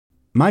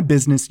My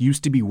business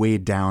used to be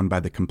weighed down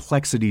by the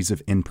complexities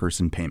of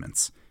in-person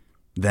payments.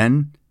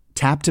 Then,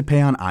 Tap to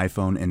Pay on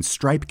iPhone and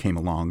Stripe came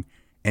along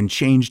and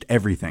changed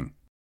everything.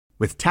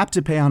 With Tap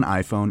to Pay on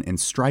iPhone and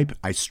Stripe,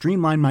 I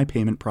streamlined my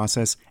payment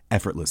process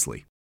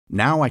effortlessly.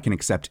 Now I can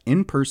accept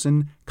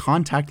in-person,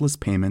 contactless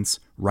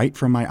payments right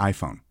from my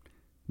iPhone.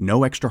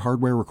 No extra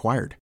hardware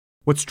required.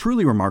 What's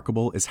truly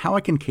remarkable is how I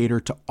can cater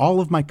to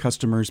all of my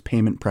customers'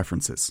 payment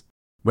preferences.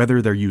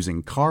 Whether they're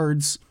using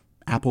cards,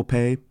 Apple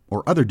Pay,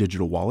 or other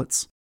digital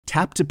wallets,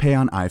 Tap to Pay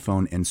on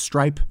iPhone and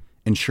Stripe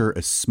ensure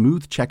a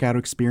smooth checkout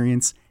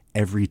experience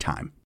every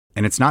time.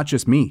 And it's not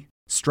just me.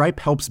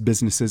 Stripe helps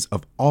businesses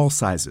of all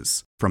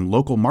sizes, from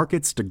local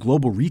markets to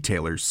global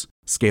retailers,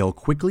 scale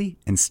quickly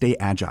and stay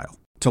agile.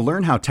 To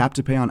learn how Tap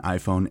to Pay on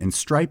iPhone and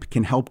Stripe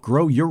can help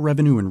grow your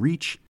revenue and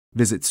reach,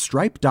 visit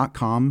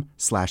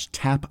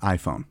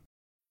stripe.com/tapiphone.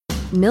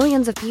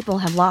 Millions of people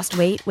have lost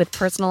weight with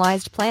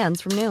personalized plans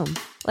from Noom.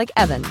 Like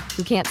Evan,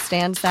 who can't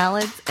stand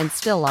salads and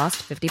still lost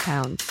 50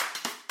 pounds.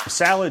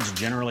 Salads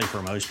generally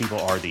for most people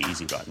are the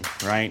easy button,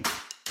 right?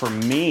 For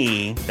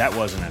me, that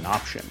wasn't an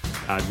option.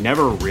 I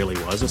never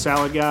really was a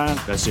salad guy.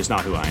 That's just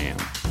not who I am.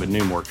 But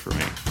Noom worked for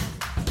me.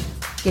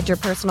 Get your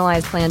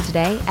personalized plan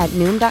today at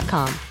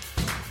Noom.com.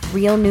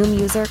 Real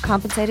Noom user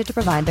compensated to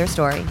provide their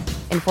story.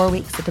 In 4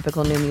 weeks, the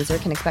typical Noom user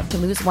can expect to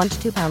lose 1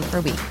 to 2 pounds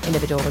per week.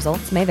 Individual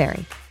results may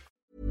vary.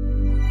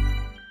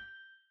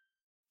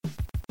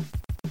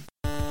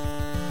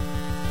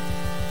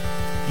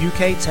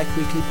 UK Tech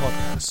Weekly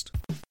Podcast.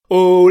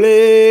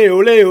 Ole,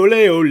 ole,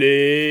 ole,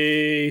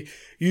 ole.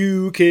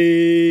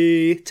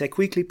 UK Tech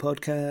Weekly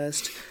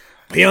Podcast.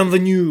 Beyond the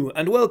New,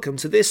 and welcome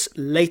to this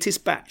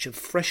latest batch of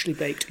freshly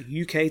baked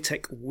UK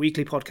Tech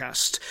Weekly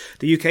Podcast,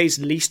 the UK's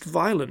least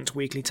violent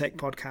weekly tech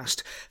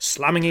podcast,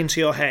 slamming into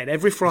your head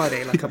every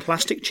Friday like a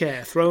plastic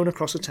chair thrown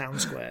across a town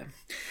square.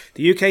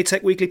 The UK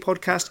Tech Weekly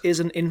Podcast is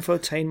an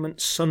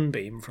infotainment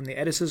sunbeam from the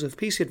editors of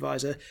PC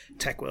Advisor,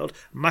 TechWorld,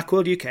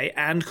 Macworld UK,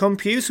 and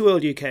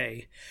Computerworld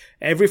UK.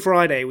 Every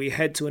Friday we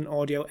head to an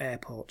audio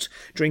airport,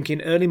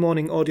 drinking early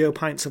morning audio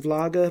pints of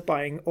lager,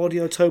 buying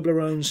audio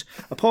Toblerones,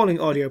 appalling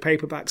audio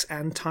paperbacks,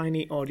 and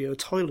tiny audio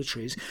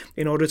toiletries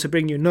in order to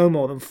bring you no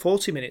more than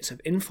 40 minutes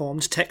of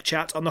informed tech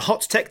chat on the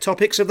hot tech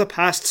topics of the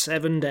past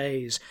 7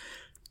 days.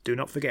 Do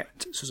not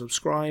forget to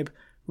subscribe,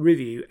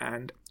 review,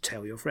 and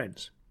tell your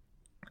friends.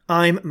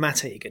 I'm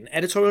Matt Hagan,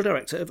 Editorial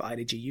Director of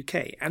IDG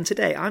UK, and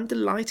today I'm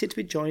delighted to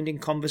be joined in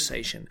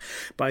conversation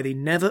by the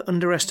never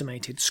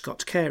underestimated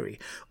Scott Carey,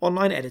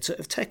 online editor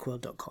of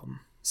TechWorld.com.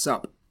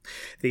 Sup?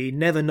 The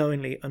never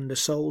knowingly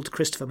undersold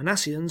Christopher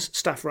Manassians,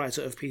 staff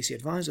writer of PC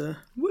Advisor.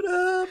 What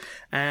up?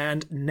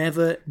 And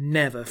never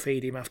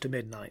feed him after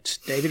midnight,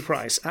 David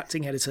Price,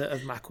 acting editor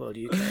of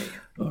Macworld UK.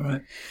 All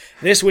right.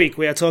 This week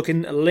we are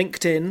talking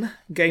LinkedIn,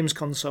 games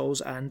consoles,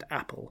 and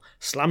Apple.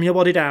 Slam your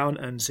body down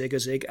and zig a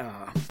zig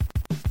ah.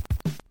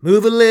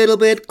 Move a little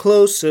bit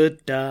closer,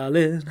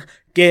 darling.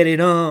 Get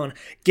it on,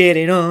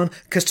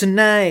 'cause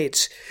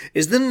tonight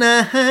is the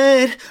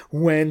night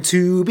when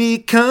to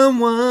become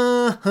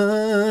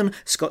one.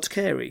 Scott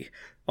Carey,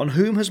 on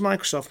whom has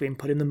Microsoft been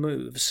putting the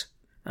moves,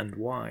 and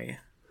why?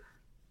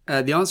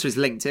 The answer is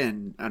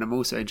LinkedIn, and I'm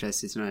also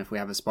interested to know if we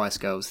have a Spice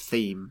Girls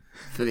theme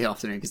for the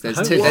afternoon, because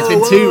there's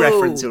been two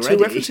references already.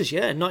 2 references,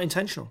 yeah, not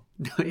intentional.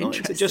 Not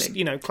interesting. Just,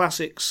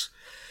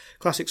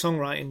 classic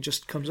songwriting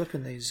just comes up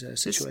in these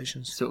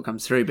situations. Sort of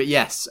comes through. But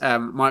yes,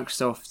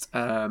 Microsoft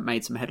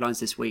made some headlines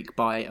this week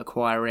by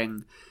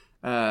acquiring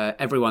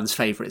everyone's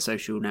favourite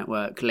social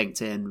network,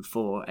 LinkedIn,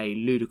 for a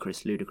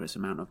ludicrous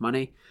amount of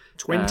money.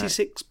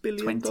 $26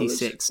 billion?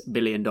 $26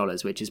 billion,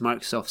 which is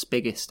Microsoft's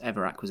biggest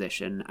ever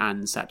acquisition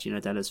and Satya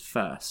Nadella's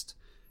first.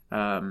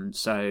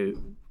 So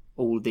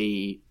all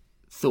the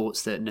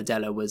thoughts that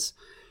Nadella was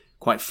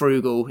quite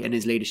frugal in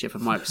his leadership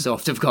of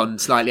Microsoft have gone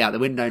slightly out the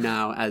window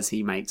now, as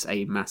he makes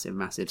a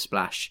massive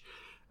splash,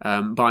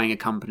 buying a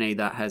company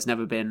that has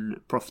never been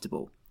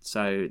profitable.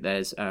 So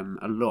there's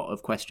a lot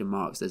of question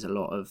marks, there's a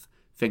lot of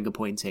finger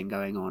pointing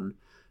going on,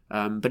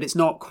 but it's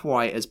not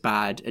quite as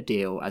bad a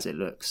deal as it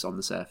looks on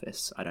the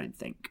surface, I don't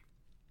think.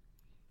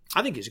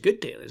 I think it's a good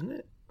deal, isn't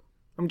it?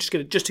 I'm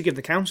just to give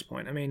the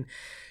counterpoint. I mean,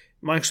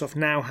 Microsoft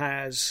now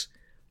has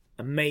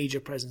a major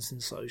presence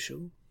in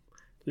social.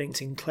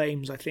 LinkedIn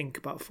claims, I think,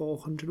 about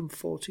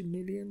 440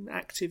 million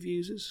active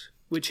users,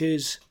 which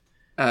is...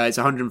 it's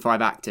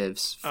 105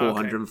 actives,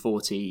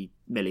 440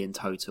 million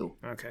total.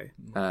 Okay.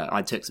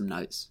 I took some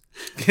notes.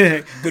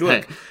 Good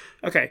work.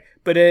 Okay,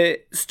 but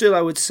still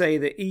I would say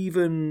that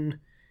even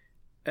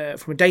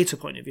from a data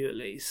point of view at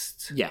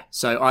least... Yeah,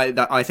 so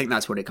I think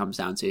that's what it comes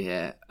down to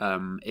here.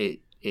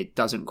 It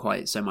doesn't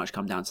quite so much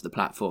come down to the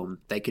platform.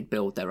 They could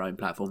build their own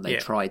platform. They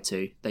tried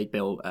to. They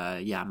built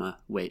Yammer,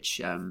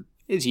 which...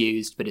 is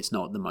used, but it's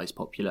not the most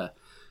popular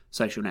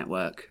social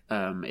network.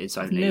 It's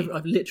only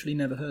I've literally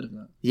never heard of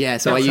that. Yeah,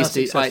 so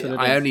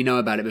I only know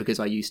about it because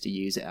I used to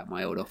use it at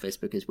my old office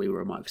because we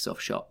were a Microsoft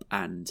shop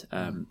and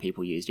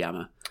people used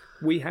Yammer.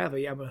 We have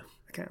a Yammer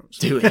accounts.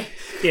 Do we?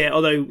 Yeah,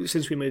 although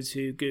since we moved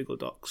to Google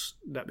Docs,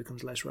 that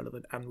becomes less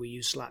relevant, and we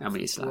use Slack.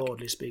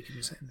 Broadly speaking,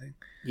 the same thing.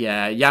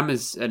 Yeah,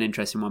 Yammer's an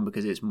interesting one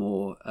because it's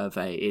more of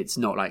it's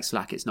not like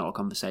Slack, it's not a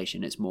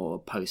conversation, it's more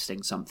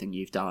posting something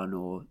you've done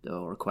or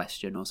a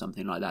question or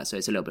something like that. So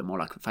it's a little bit more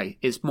like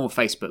it's more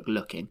Facebook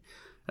looking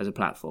as a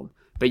platform.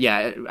 But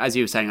yeah, as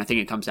you were saying, I think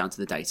it comes down to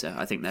the data.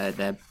 I think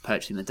they're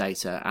purchasing the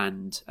data,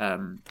 and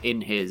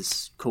in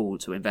his call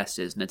to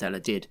investors,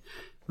 Nadella did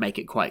make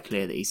it quite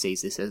clear that he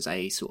sees this as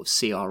a sort of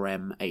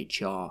CRM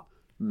HR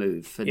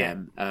move for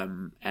them,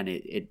 and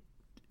it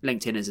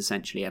LinkedIn is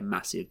essentially a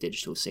massive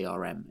digital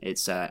CRM.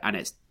 It's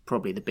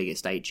probably the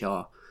biggest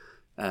HR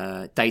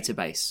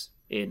database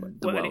in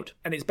the world,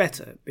 and it's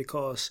better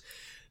because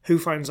who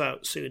finds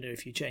out sooner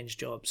if you change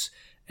jobs?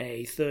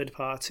 A third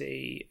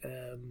party,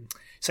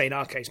 say in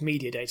our case,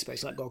 media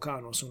database like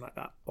Golkana or something like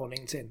that, or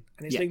LinkedIn.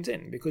 And it's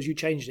LinkedIn because you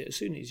changed it as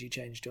soon as you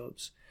change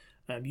jobs.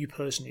 You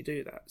personally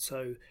do that.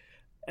 So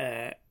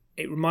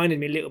it reminded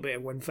me a little bit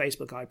of when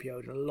Facebook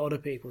IPO'd, and a lot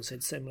of people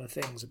said similar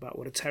things about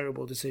what a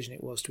terrible decision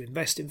it was to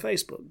invest in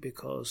Facebook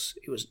because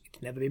it's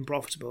never been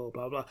profitable,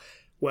 blah, blah.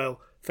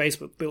 Well,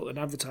 Facebook built an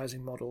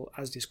advertising model,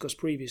 as discussed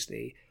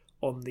previously,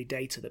 on the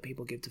data that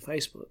people give to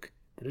Facebook.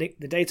 The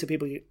data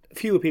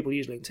fewer people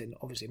use LinkedIn,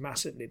 obviously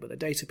massively, but the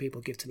data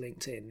people give to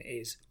LinkedIn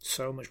is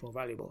so much more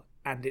valuable,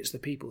 and it's the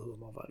people who are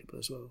more valuable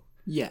as well.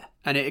 Yeah,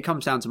 and it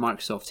comes down to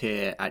Microsoft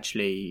here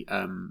actually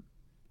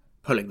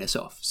pulling this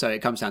off. So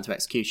it comes down to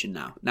execution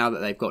now. Now that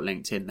they've got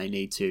LinkedIn, they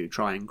need to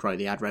try and grow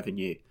the ad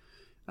revenue.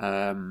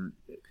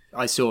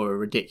 I saw a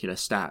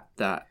ridiculous stat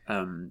that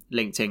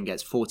LinkedIn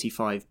gets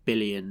 45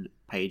 billion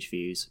page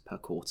views per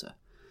quarter.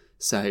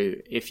 So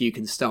if you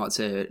can start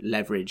to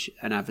leverage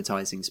an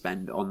advertising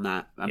spend on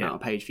that amount of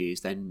page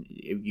views, then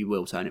you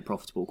will turn it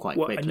profitable quite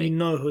quickly. And you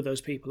know who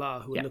those people are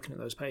who are looking at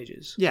those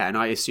pages. Yeah, and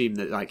I assume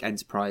that like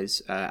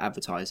enterprise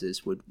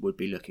advertisers would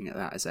be looking at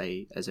that as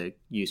a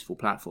useful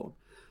platform.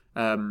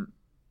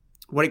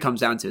 What it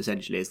comes down to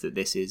essentially is that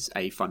this is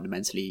a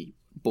fundamentally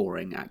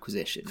boring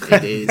acquisition.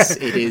 It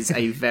is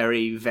a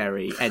very,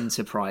 very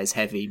enterprise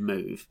heavy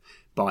move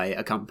by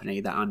a company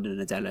that under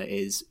Nadella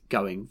is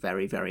going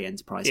very, very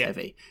enterprise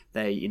heavy.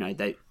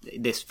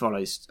 This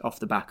follows off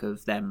the back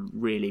of them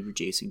really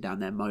reducing down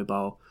their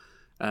mobile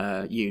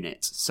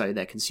unit. So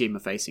their consumer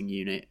facing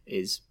unit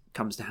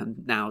comes down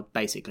now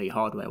basically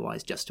hardware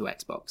wise just to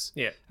Xbox.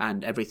 Yeah.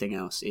 And everything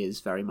else is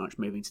very much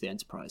moving to the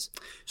enterprise.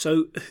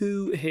 So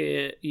who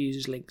here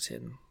uses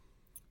LinkedIn?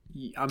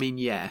 I mean,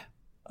 yeah.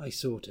 I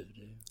sort of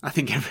do. I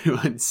think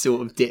everyone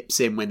sort of dips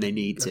in when they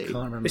need to. I can't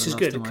remember. This is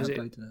good because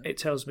it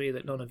tells me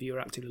that none of you are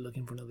actively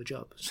looking for another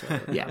job. So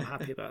I'm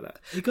happy about that.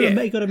 You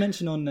got a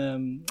mention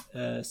on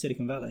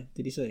Silicon Valley.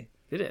 Did you see?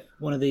 Did it?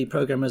 One of the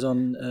programmers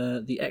on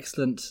the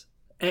excellent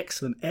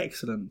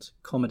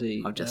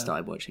comedy. I've just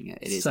started watching it.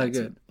 It is so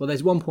excellent. Good. Well,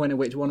 there's one point at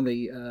which one of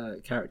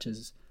the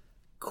characters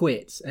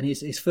quits, and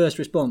his first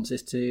response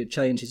is to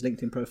change his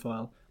LinkedIn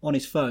profile on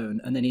his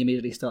phone, and then he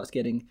immediately starts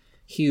getting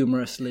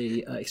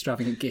humorously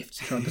extravagant gifts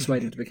to try and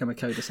persuade him to become a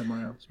coder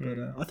somewhere else. But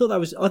I thought that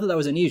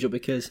was unusual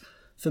because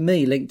for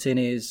me, LinkedIn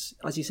is,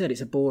 as you said,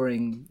 it's a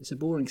boring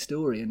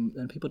story,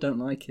 and people don't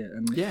like it.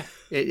 And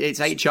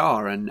it's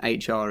HR, and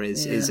HR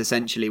is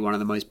essentially one of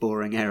the most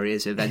boring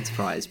areas of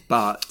enterprise.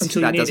 But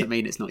that doesn't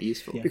mean it's not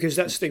useful. Yeah. Because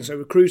that's the thing. So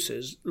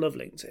recruiters love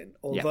LinkedIn,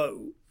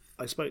 although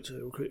I spoke to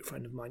a recruiter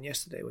friend of mine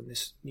yesterday when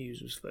this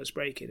news was first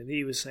breaking, and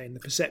he was saying the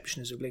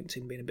perception is of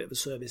LinkedIn being a bit of a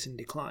service in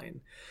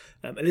decline.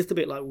 A little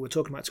bit like we were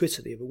talking about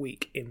Twitter the other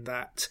week, in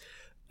that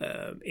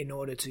in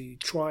order to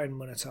try and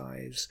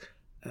monetize,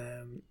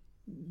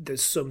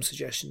 there's some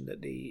suggestion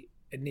that the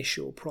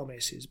initial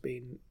promise has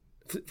been,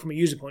 from a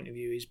user point of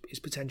view, is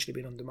potentially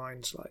been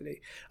undermined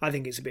slightly. I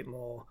think it's a bit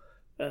more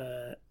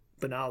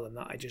banal than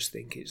that. I just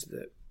think it's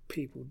that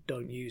people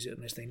don't use it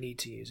unless they need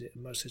to use it,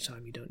 and most of the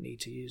time you don't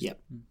need to use it.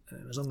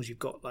 As long as you've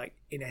got, like,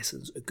 in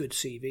essence, a good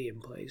CV in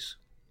place,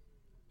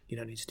 you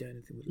don't need to do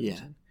anything with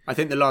LinkedIn. I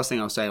think the last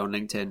thing I'll say on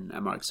LinkedIn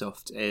and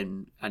Microsoft,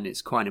 and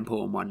it's quite an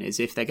important one, is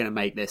if they're going to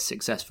make this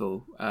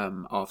successful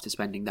after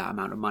spending that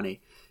amount of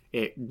money,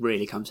 it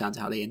really comes down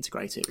to how they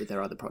integrate it with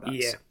their other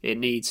products. It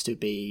needs to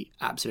be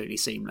absolutely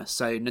seamless.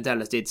 So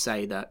Nadella did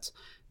say that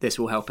this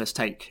will help us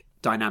take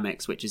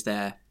Dynamics, which is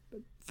their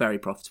very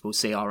profitable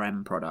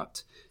CRM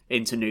product,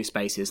 into new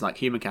spaces like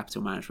human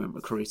capital management,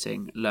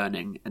 recruiting,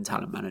 learning, and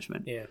talent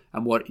management.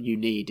 And what you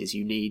need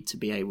to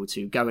be able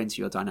to go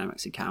into your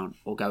Dynamics account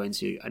or go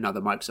into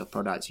another Microsoft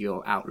product,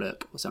 your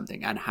Outlook or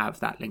something, and have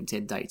that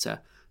LinkedIn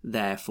data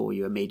there for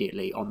you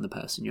immediately on the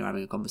person you're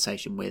having a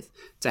conversation with,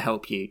 to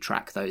help you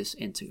track those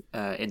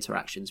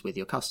interactions with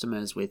your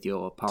customers, with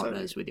your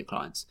partners, with your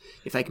clients.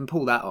 If they can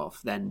pull that off,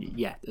 then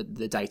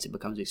the data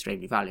becomes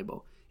extremely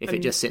valuable. If it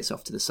just sits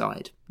off to the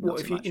side,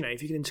 if you can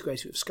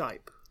integrate it with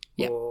Skype,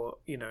 or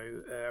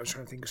I was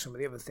trying to think of some of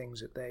the other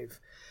things that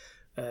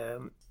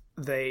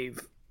they've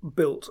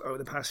built over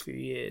the past few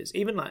years,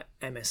 even like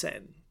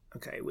MSN,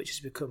 which has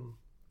become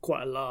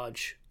quite a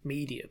large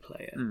media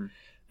player.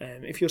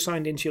 If you're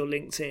signed into your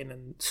LinkedIn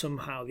and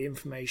somehow the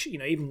information,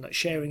 even like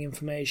sharing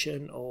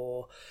information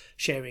or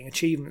sharing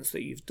achievements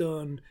that you've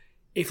done,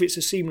 if it's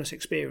a seamless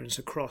experience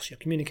across your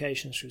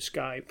communications through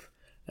Skype,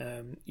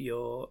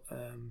 your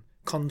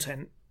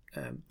content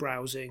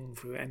browsing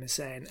through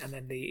MSN, and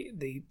then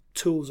the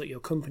tools that your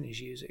company's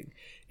using,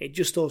 it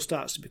just all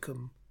starts to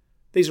become,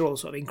 these are all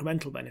sort of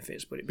incremental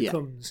benefits, but it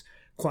becomes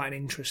quite an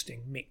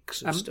interesting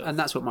mix of stuff. And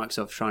that's what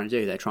Microsoft's trying to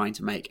do. They're trying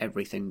to make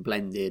everything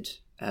blended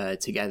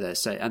together.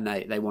 So, and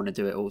they want to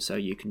do it all so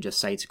you can just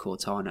say to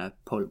Cortana,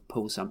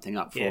 pull something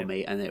up for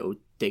me, and it will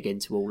dig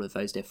into all of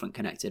those different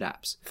connected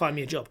apps. Find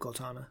me a job,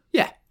 Cortana.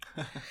 Yeah.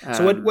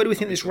 So where do we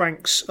think this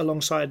ranks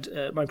alongside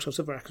Microsoft's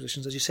other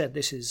acquisitions? As you said,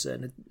 this is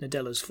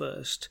Nadella's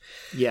first.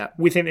 Yeah.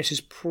 We think this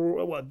is...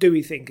 do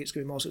we think it's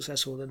going to be more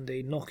successful than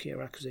the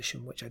Nokia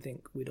acquisition, which I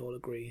think we'd all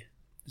agree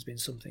has been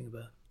something of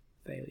a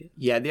failure?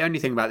 Yeah, the only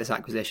thing about this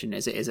acquisition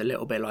is it is a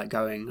little bit like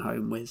going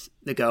home with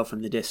the girl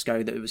from the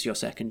disco that was your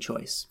second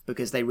choice,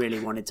 because they really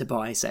wanted to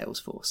buy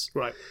Salesforce,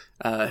 right?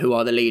 Who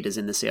are the leaders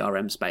in the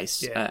CRM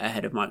space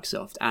ahead of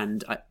Microsoft.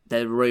 And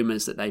there are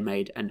rumours that they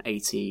made an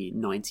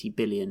 $80-90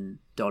 billion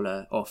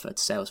offer to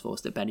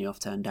Salesforce that Benioff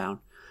turned down.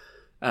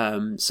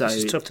 So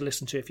this is tough to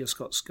listen to if you're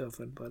Scott's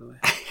girlfriend, by the way.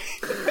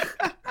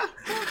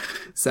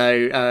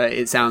 So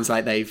it sounds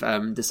like they've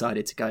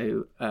decided to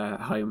go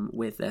home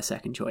with their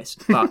second choice.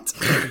 But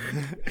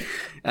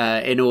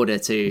in order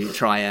to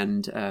try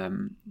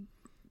and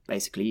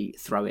basically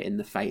throw it in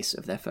the face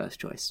of their first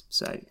choice.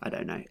 So I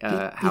don't know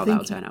how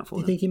that'll turn out for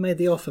them. Do you think he made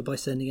the offer by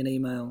sending an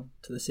email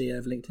to the CEO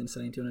of LinkedIn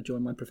saying, do you want to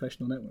join my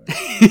professional network?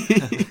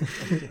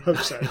 Hope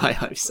so. I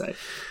hope so.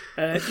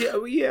 I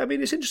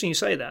mean, it's interesting you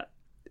say that.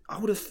 I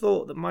would have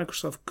thought that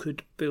Microsoft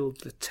could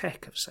build the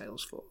tech of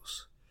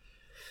Salesforce.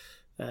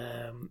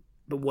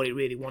 But what it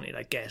really wanted,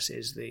 I guess,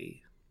 is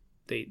the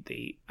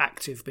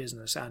active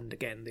business and,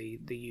 again,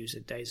 the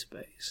user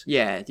database.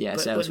 Yeah. But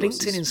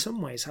LinkedIn in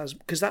some ways has...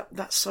 Because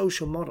that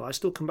social model, I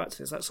still come back to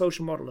this, that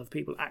social model of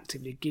people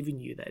actively giving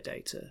you their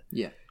data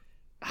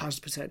has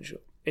potential.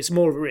 It's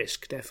more of a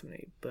risk,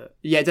 definitely, but...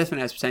 Yeah, it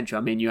definitely has potential.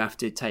 I mean, you have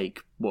to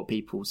take what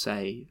people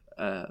say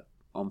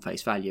on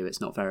face value. It's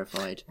not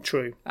verified.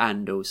 True.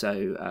 And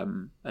also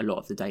a lot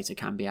of the data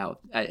can be out,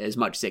 as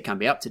much as it can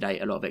be up to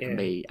date, a lot of it can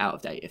be out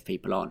of date if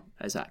people aren't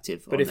as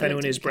active. But if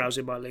anyone is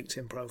browsing my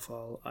LinkedIn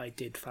profile, I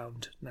did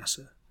found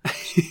NASA.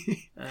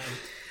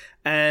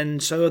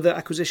 And so other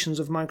acquisitions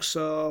of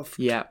Microsoft,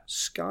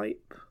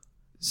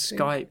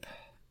 Skype,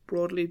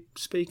 broadly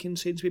speaking,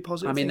 seem to be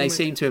positive. I mean, they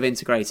seem to have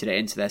integrated it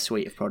into their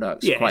suite of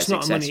products quite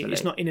successfully.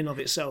 It's not in and of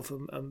itself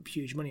a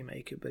huge money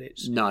maker, but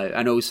it's... No,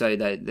 and also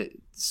the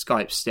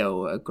Skype's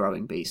still a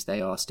growing beast.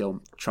 They are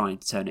still trying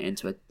to turn it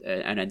into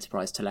an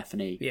enterprise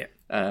telephony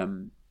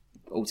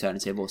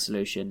alternative or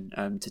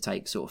solution to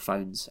take sort of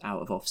phones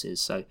out of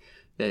offices. So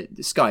the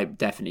Skype,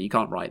 definitely, you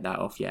can't write that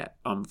off yet.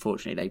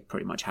 Unfortunately, they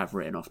pretty much have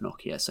written off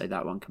Nokia, so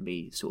that one can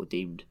be sort of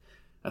deemed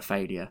a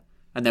failure.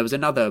 And there was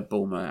another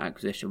Bulmer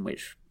acquisition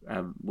which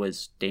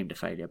was deemed a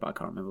failure, but I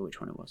can't remember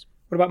which one it was.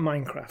 What about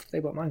Minecraft? They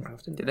bought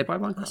Minecraft, didn't they? Did they buy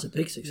Minecraft? That's a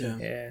big success.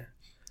 Yeah.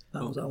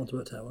 That one's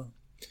worked out well.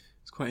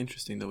 It's quite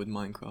interesting though with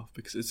Minecraft,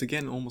 because it's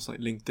again almost like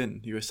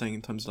LinkedIn. You were saying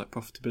in terms of like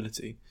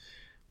profitability.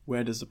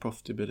 Where does the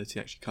profitability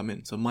actually come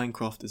in? So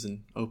Minecraft is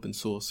an open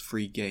source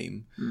free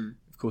game.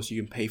 Of course,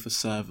 you can pay for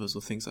servers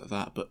or things like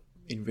that, but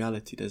in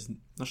reality, there's not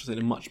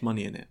necessarily much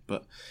money in it.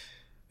 But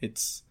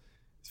it's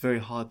very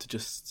hard to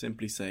just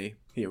simply say,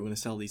 "Here, we're going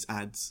to sell these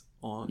ads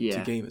to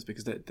gamers,"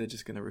 because they're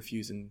just going to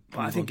refuse. And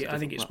I think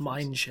it's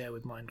mind share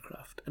with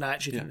Minecraft, and I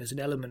actually think there's an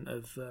element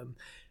of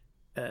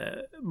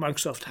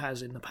Microsoft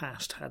has in the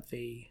past had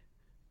the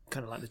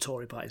kind of like the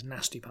Tory Party's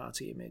nasty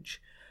party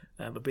image,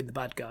 but been the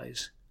bad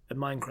guys. And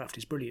Minecraft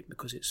is brilliant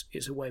because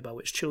it's a way by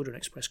which children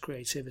express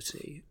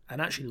creativity and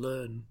actually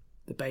learn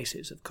the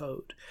basics of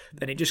code.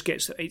 Then it just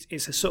gets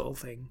it's a subtle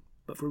thing,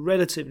 but for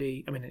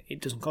relatively, I mean, it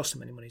doesn't cost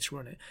them any money to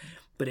run it,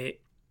 but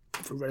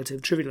for a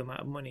relative trivial amount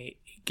of money,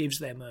 it gives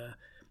them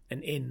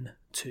an in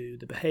to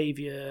the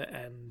behaviour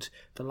and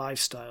the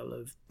lifestyle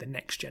of the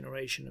next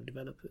generation of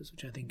developers,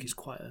 which I think is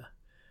quite a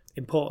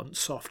important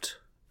soft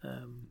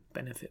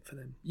benefit for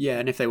them. Yeah,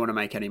 and if they want to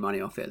make any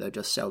money off it, they'll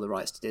just sell the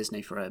rights to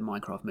Disney for a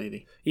Minecraft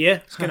movie. Yeah,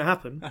 it's going to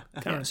happen,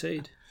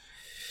 guaranteed.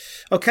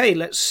 Okay,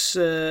 let's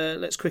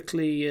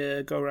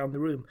quickly go around the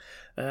room.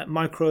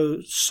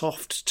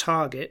 Microsoft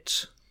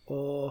Target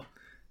or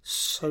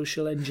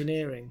social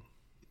engineering?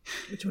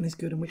 Which one is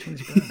good and which one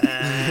is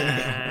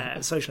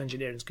bad? Social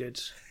engineering is good.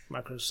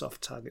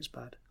 Microsoft Target's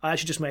bad. I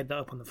actually just made that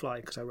up on the fly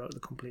because I wrote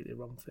the completely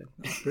wrong thing.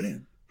 That's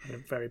brilliant. I had a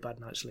very bad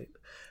night's sleep.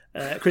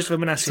 Christopher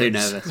Manasseh. Too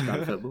nervous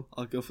about football.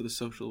 I'll go for the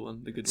social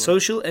one, the good one.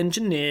 Social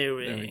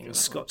engineering.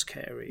 Scott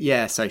Carey.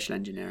 Yeah, social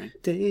engineering.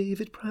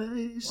 David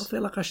Price. I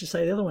feel like I should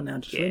say the other one now,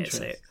 just for interest.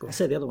 Say it. I'll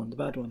say the other one, the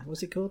bad one.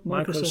 What's it called?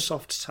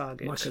 Microsoft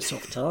Target.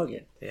 Microsoft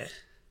Target. Yeah.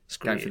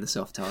 Go for the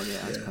soft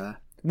target as per.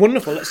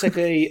 Wonderful. Let's take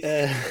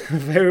a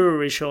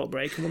very short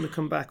break, and when we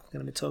come back, we're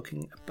going to be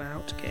talking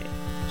about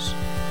games.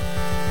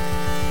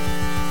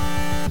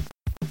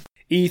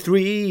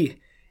 E3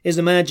 is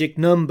a magic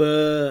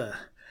number.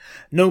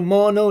 No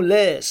more, no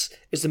less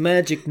is the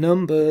magic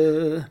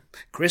number.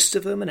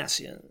 Christopher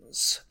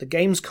Manassians. The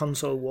games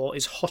console war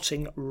is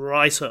hotting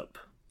right up.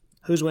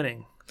 Who's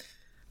winning?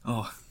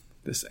 Oh,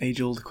 this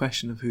age-old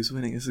question of who's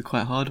winning is a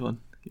quite hard one.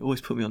 You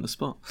always put me on the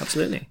spot.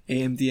 Absolutely.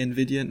 AMD,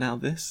 Nvidia, now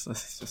this.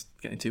 That's just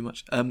getting too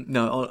much.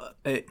 No,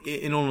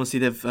 in all honesty,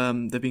 there've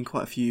been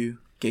quite a few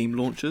game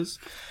launches.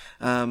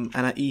 And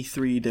at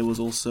E3, there was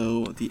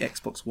also the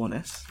Xbox One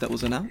S that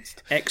was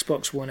announced.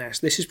 Xbox One S.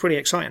 This is pretty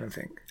exciting, I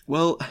think.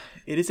 Well,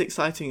 it is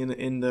exciting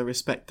in the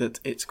respect that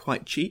it's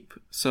quite cheap.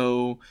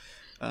 So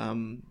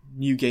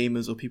new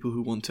gamers or people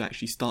who want to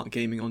actually start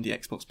gaming on the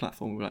Xbox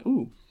platform were like,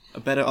 ooh, a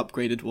better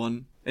upgraded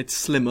one. It's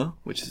slimmer,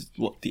 which is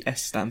what the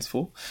S stands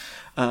for.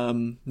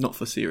 Not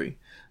for Siri.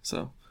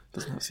 So it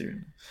doesn't have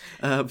Siri.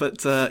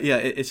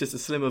 It's just a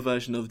slimmer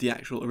version of the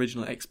actual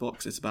original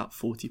Xbox. It's about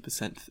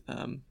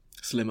 40%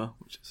 slimmer,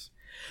 which is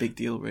a big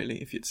deal,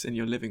 really, if it's in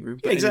your living room.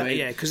 But exactly,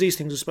 anyway, yeah, because these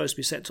things are supposed to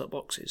be set-top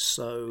boxes,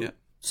 so Yeah.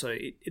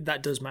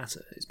 That does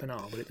matter. It's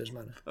banal, but it does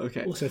matter.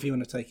 Okay. Also, if you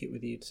want to take it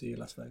with you to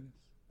Las Vegas.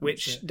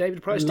 Which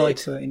David Price did.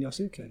 Lighter in your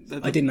suitcase.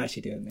 I didn't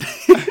actually do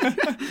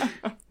it.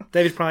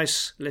 David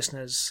Price,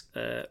 listeners,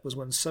 was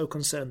once so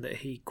concerned that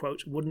he,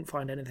 quote, wouldn't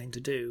find anything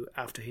to do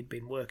after he'd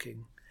been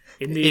working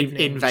in the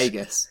evenings in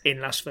Vegas. In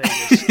Las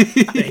Vegas.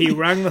 That he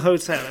rang the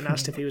hotel and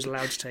asked if he was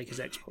allowed to take his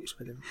Xbox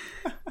with him.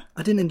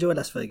 I didn't enjoy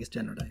Las Vegas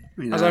generally.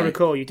 As I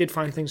recall, you did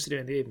find things to do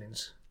in the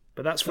evenings.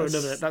 But that's our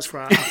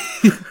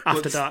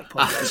After Dark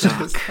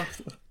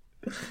podcast.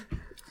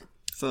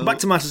 So, Back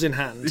to matters in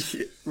hand.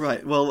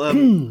 Right, well,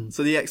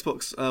 so the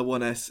Xbox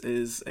One S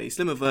is a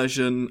slimmer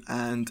version,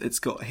 and it's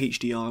got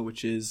HDR,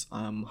 which is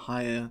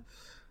higher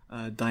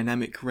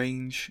dynamic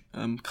range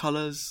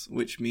colors,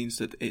 which means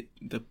that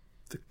the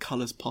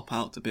colors pop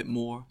out a bit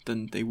more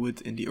than they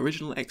would in the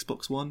original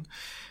Xbox One,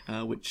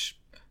 which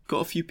got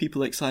a few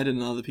people excited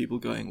and other people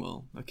going,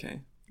 well,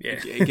 okay. Yeah.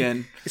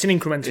 Again, it's an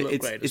incremental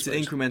upgrade. It's an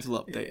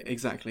incremental update,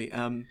 exactly.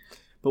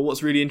 But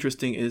what's really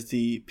interesting is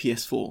the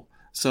PS4.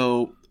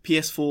 So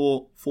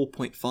PS4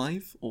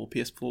 4.5 or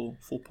PS4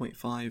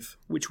 4.5,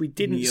 which we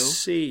didn't Neo,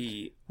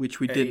 see,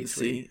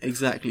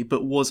 exactly,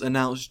 but was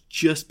announced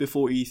just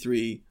before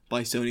E3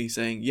 by Sony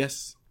saying,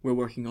 yes, we're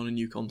working on a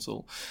new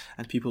console,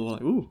 and people were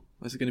like, ooh,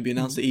 is it going to be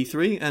announced at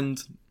E3?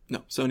 And no,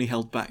 Sony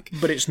held back.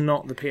 But it's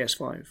not the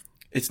PS5.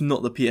 It's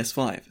not the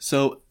PS5.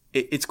 So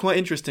it's quite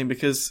interesting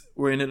because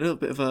we're in a little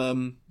bit of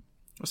I'll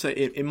say,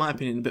 in my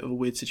opinion, a bit of a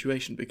weird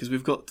situation, because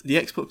we've got the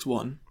Xbox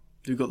One,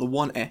 we've got the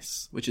One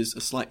S, which is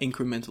a slight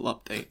incremental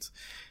update.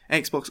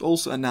 Xbox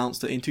also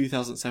announced that in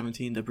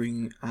 2017 they're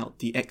bringing out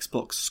the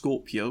Xbox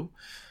Scorpio,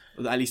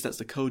 or at least that's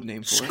the code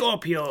name for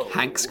Scorpio!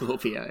 Hank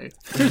Scorpio.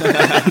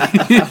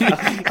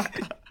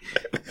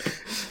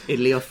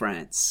 Italy or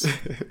France.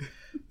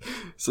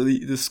 So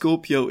the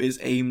Scorpio is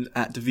aimed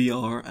at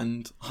VR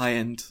and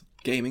high-end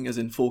gaming, as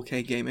in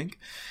 4K gaming.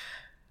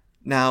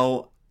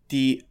 Now,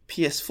 the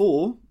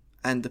PS4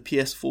 and the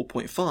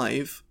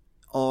PS4.5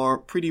 are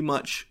pretty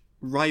much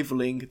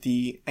rivaling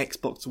the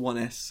Xbox One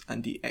S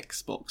and the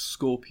Xbox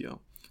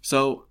Scorpio.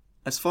 So,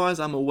 as far as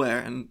I'm aware,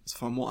 and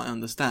from what I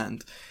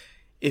understand,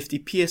 if the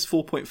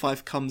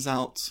PS4.5 comes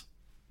out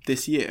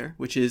this year,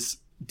 which is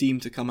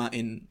deemed to come out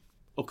in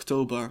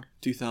October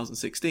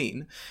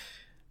 2016,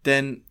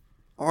 then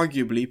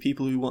arguably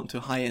people who want to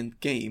high-end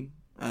game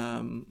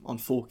on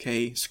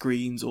 4K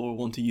screens or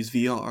want to use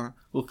VR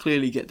will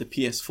clearly get the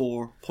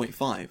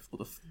PS4.5 or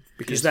the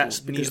because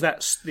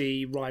that's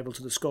the rival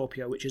to the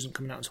Scorpio, which isn't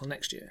coming out until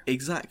next year.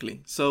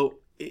 Exactly. So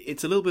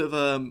it's a little bit of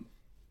a,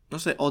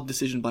 not say odd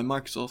decision by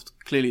Microsoft.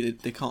 Clearly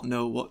they can't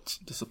know what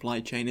the supply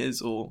chain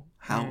is or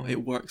how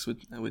it works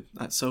with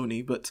at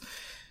Sony. But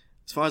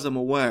as far as I'm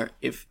aware,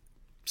 if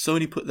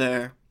Sony put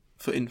their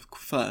foot in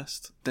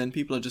first, then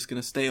people are just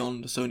going to stay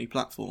on the Sony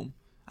platform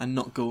and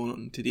not go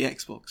on to the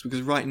Xbox.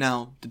 Because right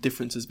now, the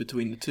differences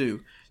between the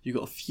two, you've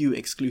got a few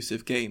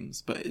exclusive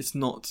games, but it's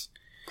not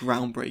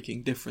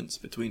groundbreaking difference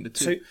between the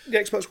two. So the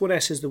Xbox One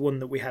S is the one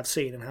that we have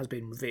seen and has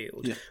been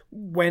revealed. Yeah.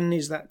 When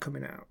is that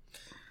coming out?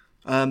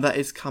 That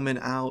is coming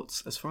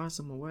out, as far as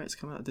I'm aware, it's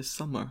coming out this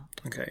summer.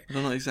 Okay. I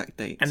don't know the exact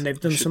date. And they've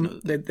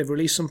done they've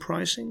released some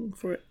pricing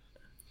for it?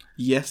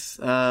 Yes.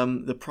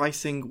 The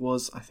pricing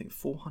was, I think,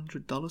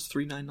 $400,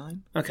 $399.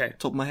 Okay.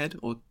 Top of my head,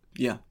 or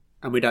yeah.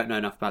 And we don't know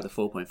enough about the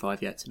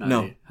 4.5 yet to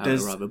know how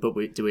it'll arrive,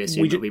 but do we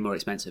assume it'll be more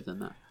expensive than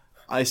that?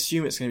 I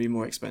assume it's going to be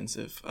more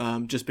expensive,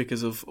 just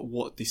because of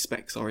what the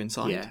specs are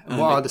inside. Yeah. And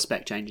what are the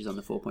spec changes on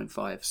the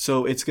 4.5?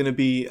 So it's going to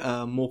be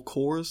more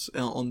cores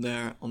on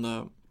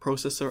the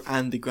processor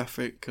and the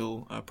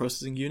graphical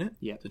processing unit,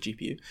 the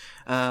GPU.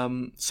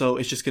 So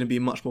it's just going to be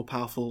a much more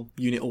powerful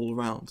unit all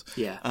around.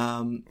 Yeah.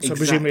 So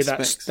presumably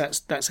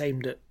that's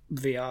aimed at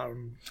VR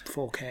and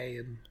 4K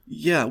and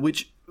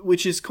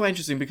which is quite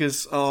interesting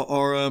because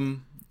our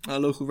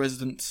local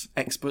resident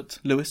expert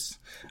Lewis,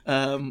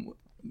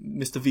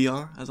 Mr.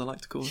 VR as I like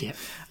to call him,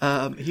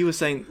 he was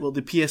saying, well,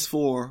 the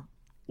PS4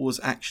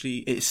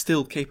 it's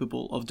still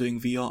capable of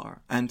doing VR,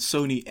 and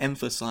Sony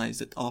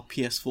emphasized that our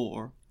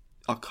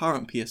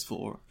current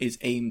PS4 is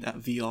aimed at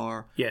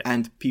VR,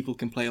 and people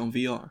can play on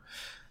VR.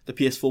 The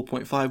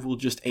PS4.5 will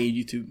just aid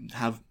you to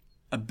have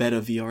a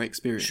better VR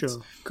experience.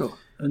 Sure. Cool.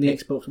 And the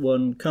Xbox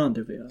One can't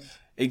do VR.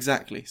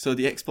 Exactly. So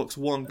the Xbox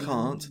One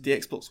can't. The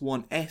Xbox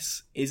One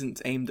S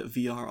isn't aimed at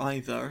VR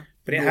either.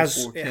 But it nor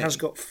has 4K. it has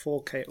got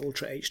 4K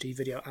Ultra HD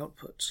video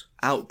outputs.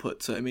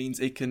 Output, so it means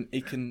it can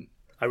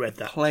I read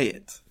that. play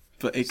it,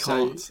 but it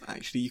So- can't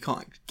actually. You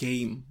can't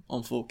game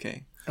on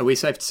 4K. Are we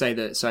safe to say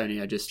that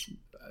Sony are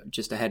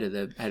just ahead of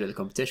the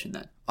competition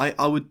then?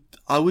 I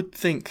would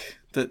think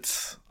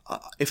that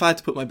if I had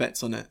to put my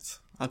bets on it,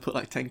 I'd put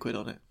like 10 quid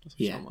on it. That's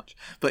Yeah. not much.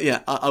 But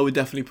yeah, I would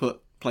definitely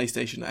put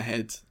PlayStation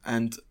ahead,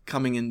 and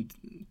coming in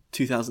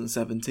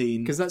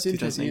 2017. Because that's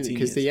interesting, 2018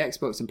 because the years.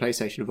 Xbox and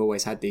PlayStation have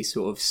always had these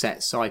sort of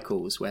set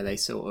cycles where they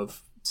sort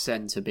of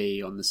tend to be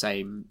on the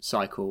same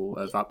cycle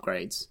of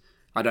upgrades.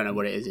 I don't know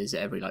what it is it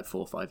every like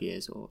 4 or 5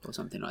 years or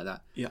something like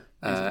that? Yeah.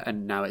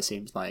 And now it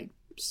seems like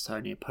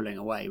Sony are pulling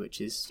away,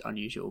 which is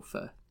unusual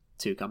for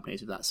two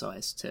companies of that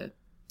size to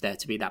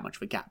be that much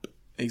of a gap.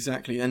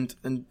 Exactly, and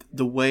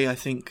the way I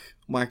think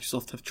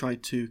Microsoft have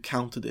tried to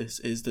counter this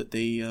is that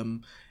they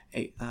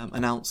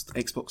announced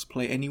Xbox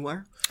Play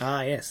Anywhere.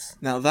 Ah, yes.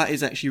 Now that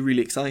is actually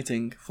really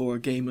exciting for a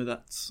gamer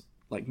that's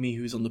like me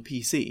who's on the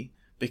PC,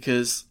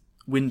 because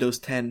Windows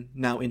 10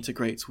 now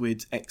integrates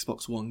with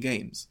Xbox One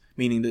games,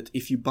 meaning that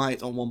if you buy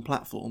it on one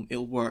platform,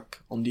 it'll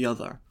work on the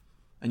other,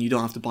 and you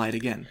don't have to buy it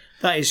again.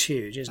 That is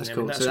huge, isn't That's it?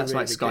 cool. I mean, So that's a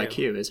like really Sky big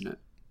Q, isn't it?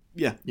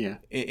 Yeah, Yeah.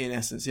 in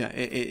essence, yeah.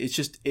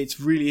 It's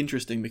really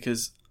interesting,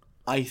 because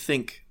I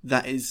think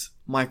that is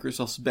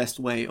Microsoft's best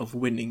way of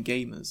winning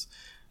gamers.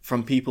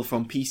 From people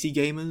from PC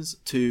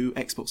gamers to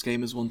Xbox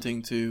gamers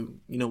wanting to,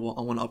 you know what,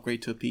 I want to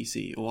upgrade to a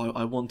PC, or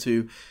I want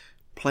to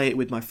play it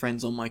with my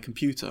friends on my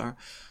computer.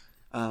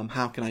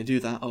 How can I do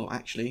that? Oh,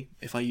 actually,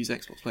 if I use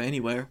Xbox Play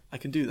Anywhere, I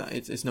can do that.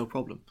 It's no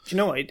problem. Do you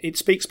know what? It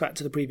speaks back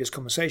to the previous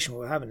conversation we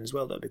were having as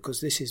well, though,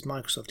 because this is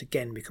Microsoft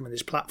again becoming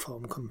this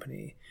platform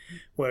company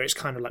where it's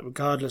kind of like,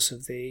 regardless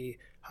of the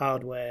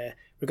hardware,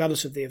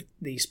 regardless of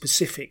the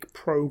specific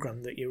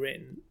program that you're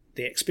in,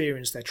 the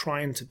experience they're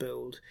trying to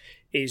build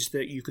is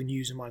that you can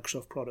use a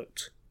Microsoft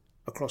product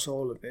across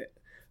all of it.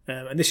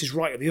 And this is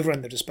right at the other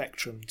end of the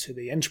spectrum to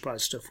the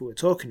enterprise stuff we were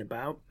talking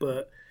about,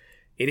 but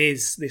it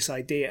is this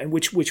idea, and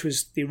which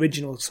was the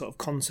original sort of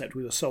concept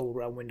we were sold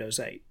around Windows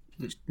 8,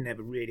 which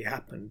never really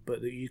happened,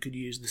 but that you could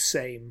use the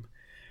same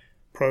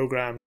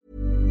program.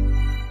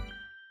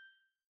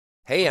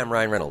 Hey, I'm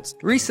Ryan Reynolds.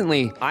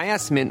 Recently, I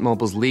asked Mint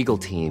Mobile's legal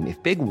team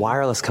if big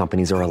wireless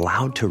companies are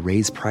allowed to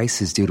raise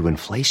prices due to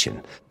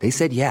inflation. They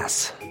said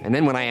yes. And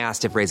then when I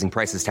asked if raising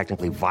prices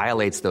technically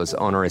violates those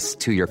onerous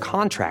 2-year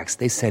contracts,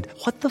 they said,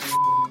 "What the f***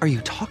 are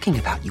you talking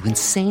about, you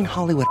insane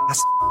Hollywood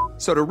ass?"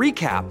 So to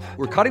recap,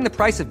 we're cutting the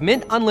price of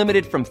Mint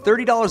Unlimited from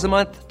 $30 a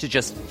month to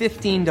just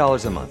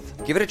 $15 a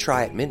month. Give it a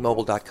try at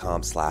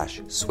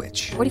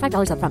mintmobile.com/switch.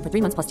 $45 up front for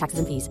 3 months plus taxes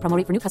and fees. Promo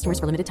rate for new customers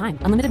for limited time.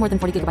 Unlimited more than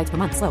 40 gigabytes per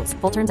month. Slows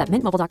full terms at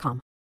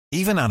mintmobile.com.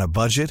 Even on a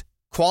budget,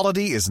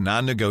 quality is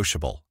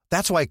non-negotiable.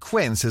 That's why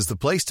Quince is the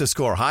place to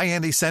score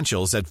high-end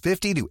essentials at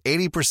 50 to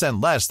 80%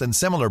 less than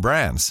similar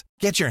brands.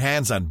 Get your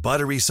hands on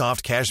buttery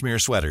soft cashmere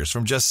sweaters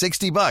from just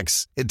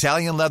 $60,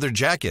 Italian leather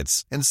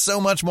jackets, and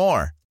so much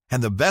more.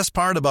 And the best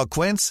part about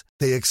Quince,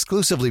 they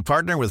exclusively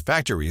partner with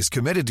factories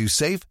committed to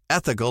safe,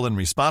 ethical, and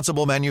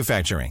responsible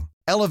manufacturing.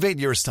 Elevate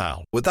your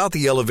style without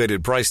the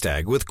elevated price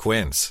tag with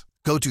Quince.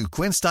 Go to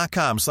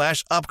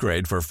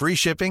quince.com/upgrade for free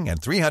shipping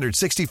and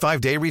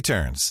 365-day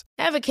returns.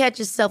 Ever catch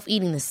yourself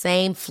eating the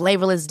same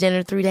flavorless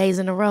dinner 3 days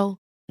in a row?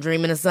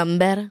 Dreaming of something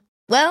better?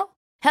 Well,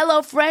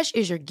 HelloFresh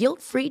is your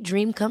guilt-free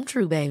dream come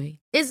true, baby.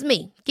 It's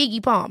me,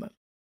 Keke Palmer.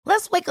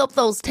 Let's wake up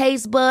those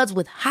taste buds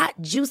with hot,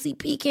 juicy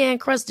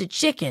pecan-crusted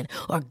chicken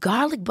or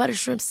garlic butter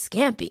shrimp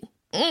scampi.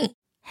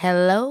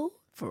 Hello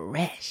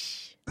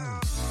Fresh.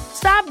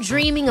 Stop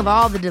dreaming of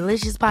all the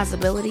delicious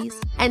possibilities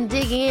and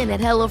dig in at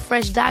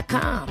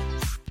HelloFresh.com.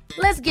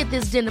 Let's get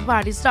this dinner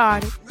party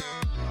started.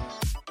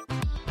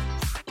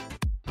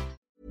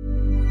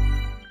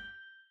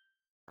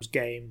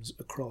 Games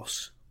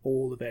across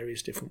all the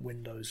various different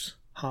Windows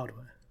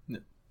hardware. No,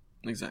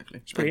 exactly.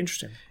 It's pretty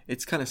interesting.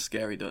 It's kind of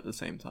scary though at the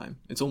same time.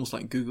 It's almost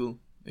like Google,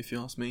 if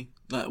you ask me.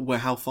 Like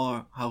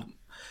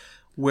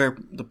where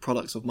the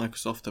products of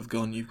Microsoft have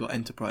gone. You've got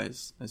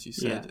enterprise, as you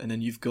said, and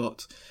then you've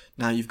got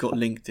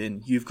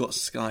LinkedIn, you've got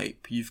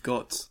Skype, you've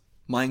got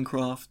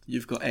Minecraft,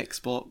 you've got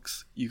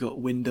Xbox, you've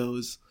got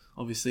Windows.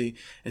 Obviously,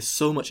 there's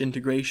so much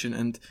integration,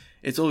 and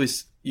it's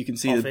always, you can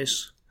see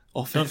Office.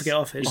 Don't forget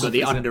Office. You've got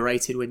the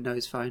underrated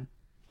Windows Phone.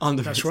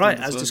 That's right,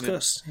 as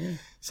discussed. Yeah.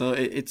 So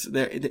it's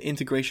the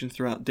integration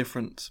throughout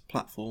different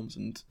platforms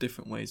and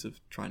different ways of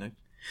trying to.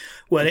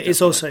 Well,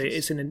 it's also a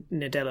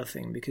Nadella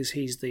thing, because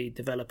he's the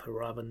developer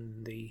rather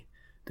than the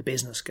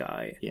business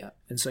guy. Yeah.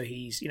 And so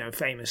he's,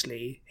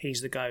 famously,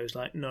 he's the guy who's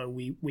like, no,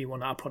 we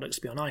want our products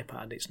to be on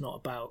iPad. It's not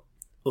about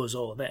us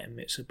or them.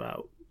 It's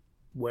about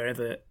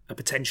wherever a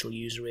potential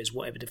user is,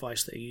 whatever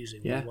device they're using.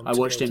 Yeah, I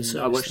watched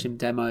him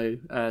demo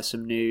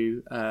some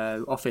new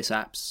Office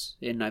apps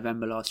in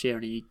November last year,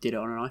 and he did it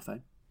on an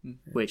iPhone,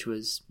 which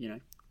was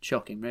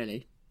shocking,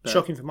 really. But,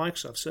 shocking for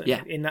Microsoft,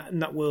 certainly. Yeah. In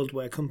that world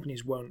where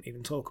companies won't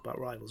even talk about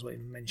rivals, won't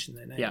even mention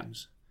their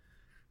names.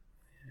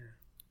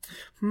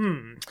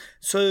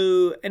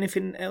 So,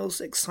 anything else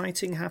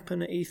exciting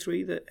happen at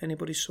E3 that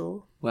anybody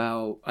saw?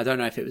 Well, I don't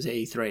know if it was at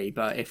E3,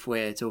 but if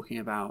we're talking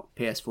about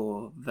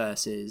PS4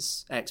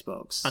 versus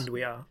Xbox... And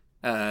we are.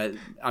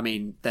 I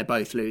mean, they're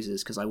both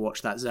losers because I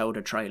watched that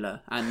Zelda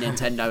trailer, and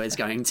Nintendo is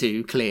going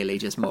to clearly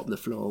just mop the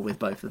floor with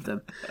both of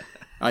them.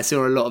 I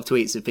saw a lot of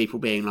tweets of people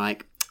being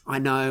like, I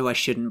know I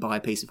shouldn't buy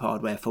a piece of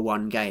hardware for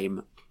one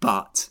game,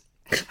 but...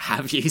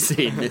 Have you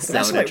seen this Zelda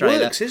That's how trailer?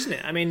 it works, isn't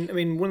it? I mean,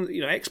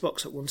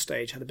 Xbox at one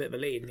stage had a bit of a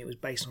lead, and it was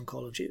based on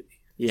Call of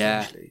Duty.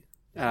 Yeah,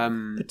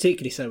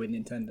 particularly so with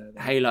Nintendo.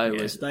 Halo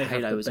was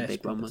a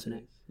big one, wasn't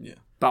it? Yeah.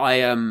 But I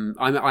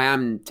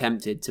am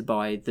tempted to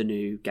buy the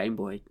new Game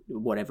Boy,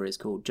 whatever it's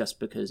called, just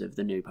because of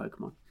the new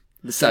Pokemon.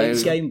 So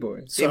Game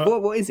Boy. So,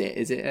 what is it?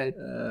 Is it a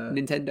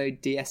Nintendo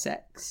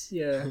DSX?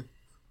 Yeah.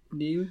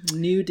 New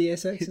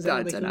DSX? Is that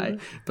I don't know.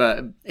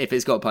 But if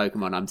it's got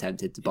Pokemon, I'm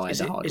tempted to buy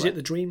the hardware. Is it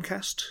the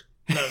Dreamcast?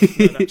 No,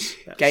 that's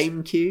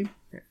GameCube.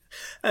 Yeah.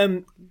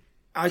 I'm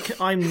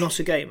not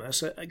a gamer,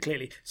 so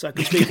clearly, so I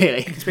can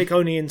speak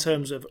only in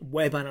terms of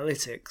web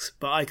analytics.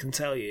 But I can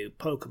tell you,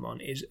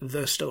 Pokemon is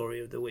the story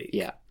of the week.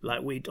 Yeah, like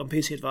on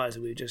PC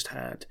Advisor, we just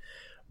had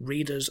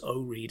readers,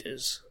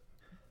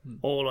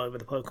 all over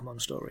the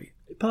Pokemon story.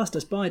 It passed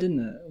us by,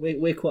 didn't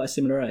it? We're quite a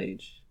similar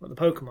age. Well, the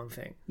Pokemon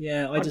thing.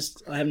 Yeah, I have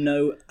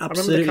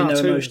absolutely no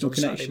emotional connection.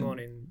 Saturday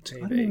morning TV.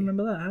 I don't even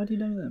remember that. How do you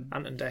know them?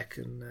 Ant and Dec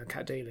and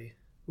Cat Daly,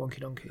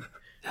 Wonky Donkey.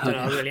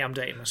 I really am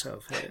dating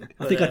myself here.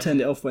 I think I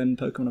turned it off when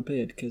Pokemon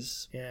appeared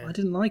because I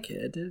didn't like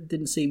it. It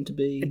didn't seem to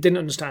be... It didn't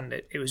understand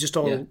it. It was just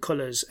all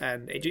colours,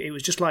 and it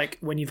was just like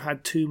when you've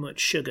had too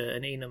much sugar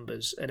and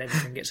E-numbers and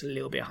everything gets a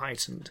little bit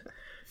heightened.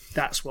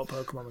 That's what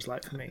Pokemon was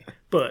like for me.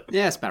 But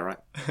yeah, that's about right.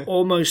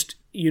 Almost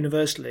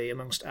universally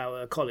amongst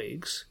our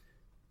colleagues,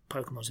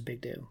 Pokemon's a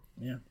big deal.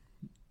 Yeah.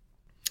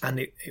 And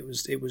it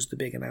was the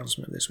big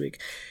announcement this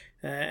week.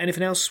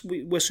 Anything else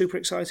we're super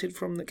excited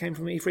from that came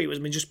from E3? It was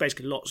just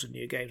basically lots of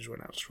new games were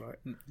announced, right?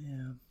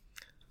 Yeah.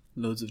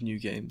 Loads of new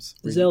games.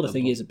 The Zelda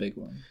thing is a big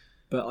one.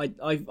 But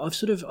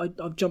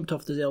I've jumped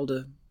off the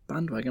Zelda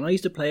bandwagon. I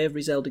used to play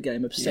every Zelda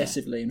game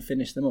obsessively and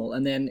finish them all.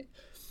 And then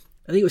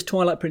I think it was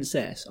Twilight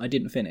Princess I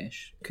didn't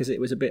finish because it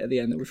was a bit at the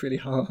end that was really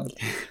hard.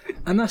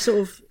 And that sort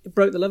of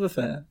broke the love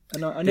affair.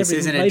 And I never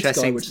even played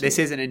Skyward Sword. This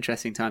is an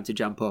interesting time to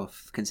jump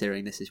off,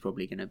 considering this is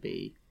probably going to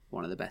be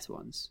one of the better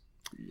ones.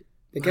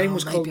 The game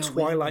was called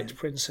Twilight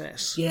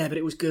Princess. Yeah, but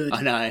it was good.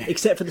 I know.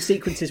 Except for the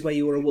sequences where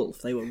you were a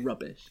wolf. They were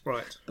rubbish.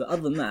 Right. But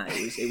other than that,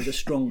 it was a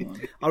strong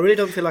one. I really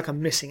don't feel like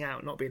I'm missing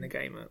out not being a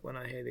gamer when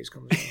I hear these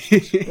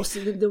conversations. What's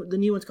the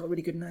new one's got a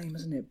really good name,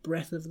 hasn't it?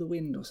 Breath of the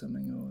Wind or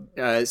something?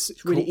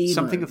 It's really emo.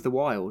 Something of the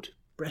Wild.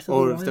 Breath of the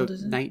Wild, of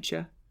the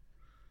nature.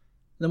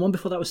 And the one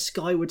before that was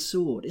Skyward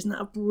Sword. Isn't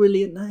that a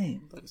brilliant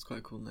name? That's quite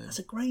a cool name. That's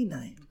a great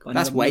name.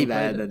 That's way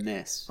better than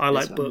this. I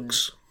like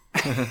books.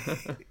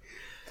 I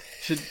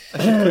should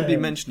quickly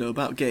mention though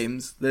about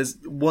games. There's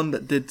one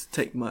that did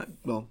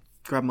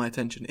grab my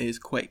attention is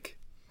Quake.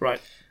 Right.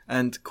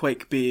 And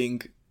Quake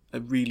being a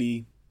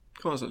really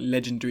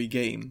legendary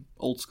game,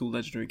 old school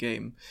legendary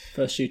game.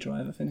 First shooter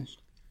I ever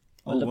finished.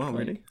 Oh wow,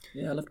 really?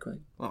 Yeah, I loved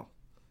Quake. Wow.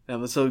 Yeah,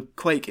 but so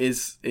Quake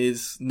is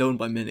known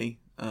by many,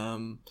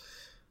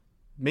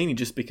 mainly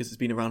just because it's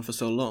been around for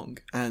so long,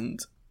 and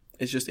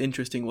it's just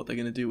interesting what they're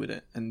going to do with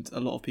it. And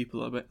a lot of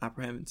people are a bit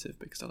apprehensive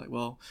because they're like,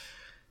 well,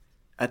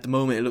 at the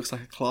moment it looks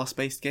like a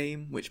class-based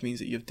game, which means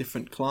that you have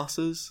different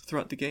classes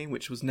throughout the game,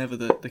 which was never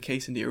the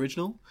case in the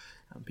original.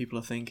 And people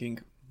are thinking,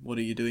 what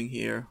are you doing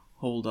here?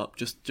 Hold up,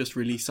 just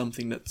release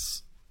something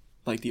that's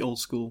like the old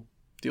school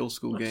game.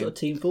 Sort of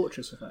Team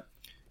Fortress effect.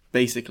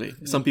 Basically.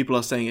 Yeah. Some people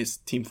are saying it's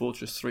Team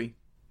Fortress 3,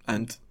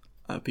 and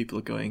people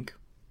are going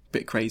a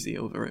bit crazy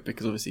over it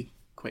because obviously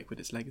Quake with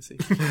its legacy.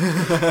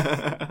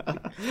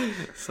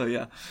 So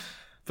yeah.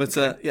 But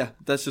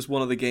that's just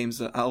one of the games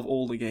that, out of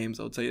all the games,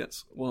 I would say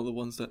that's one of the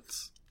ones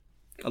that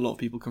a lot of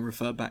people can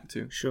refer back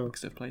to. Sure.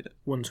 Because they've played it.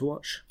 One to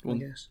watch, I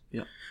guess.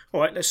 Yeah. All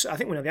right, I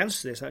think we know the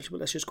answer to this, actually, but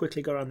let's just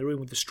quickly go around the room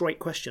with the straight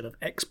question of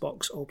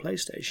Xbox or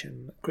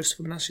PlayStation.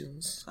 Christopher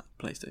Manassians.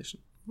 PlayStation.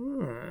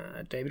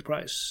 David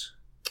Price.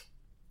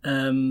 I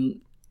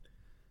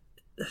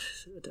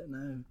don't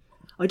know.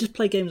 I just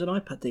play games on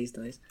iPad these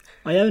days.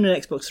 I own an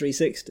Xbox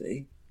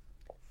 360,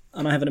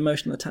 and I have an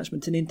emotional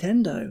attachment to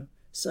Nintendo.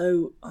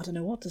 So, I don't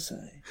know what to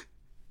say.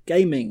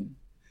 Gaming.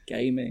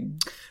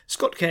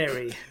 Scott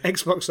Carey,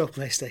 Xbox or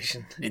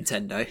PlayStation?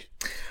 Nintendo.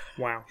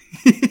 Wow.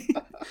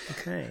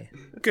 Okay,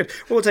 good.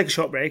 Well, we'll take a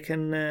short break,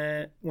 and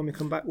when we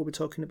come back, we'll be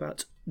talking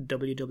about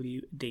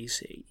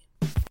WWDC.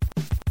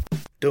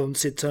 Don't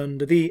sit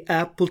under the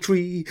apple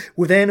tree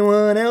with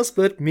anyone else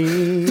but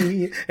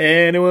me.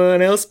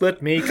 Anyone else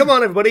but me. Come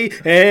on, everybody.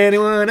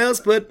 Anyone else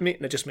but me.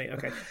 No, just me.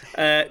 Okay.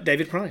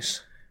 David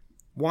Price.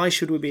 Why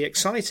should we be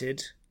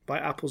excited by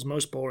Apple's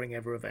most boring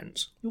ever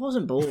event? It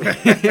wasn't boring.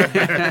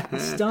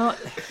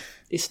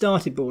 It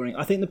started boring.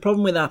 I think the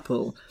problem with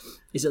Apple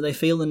is that they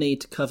feel the need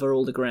to cover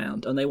all the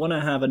ground, and they want to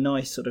have a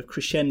nice sort of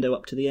crescendo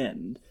up to the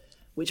end,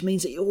 which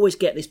means that you always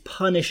get this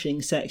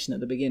punishing section at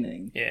the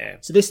beginning. Yeah.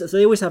 So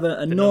they always have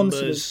a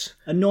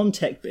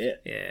non-tech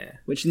bit. Yeah.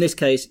 Which in this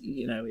case,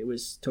 it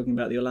was talking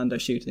about the Orlando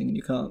shooting, and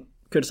you can't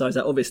criticise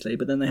that obviously.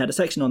 But then they had a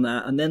section on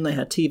that, and then they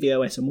had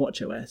tvOS and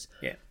watchOS.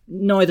 Yeah.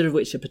 Neither of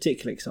which are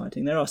particularly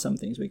exciting. There are some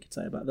things we could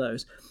say about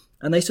those,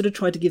 and they sort of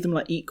tried to give them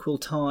like equal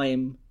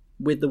time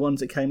with the ones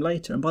that came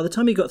later. And by the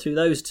time you got through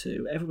those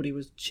two, everybody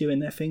was chewing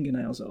their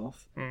fingernails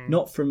off,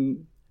 not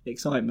from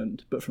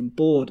excitement, but from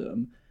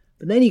boredom.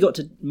 But then you got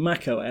to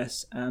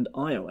macOS and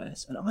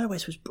iOS, and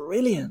iOS was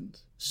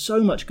brilliant.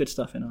 So much good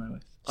stuff in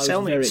iOS.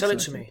 Sell it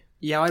to me.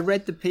 Yeah, I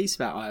read the piece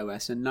about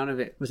iOS, and none of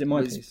it was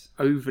piece?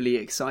 Overly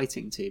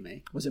exciting to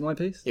me. Was it my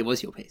piece? It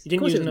was your piece. You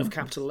didn't use enough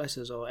capital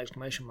letters or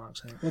exclamation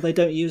marks. Well, they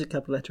don't use a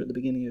capital letter at the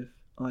beginning of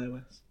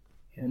iOS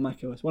or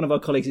macOS. One of our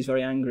colleagues is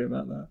very angry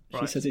about that.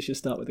 She says it should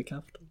start with a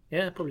capital.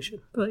 Yeah, probably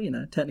should. But,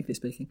 technically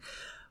speaking.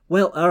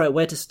 Well, all right,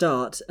 where to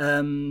start?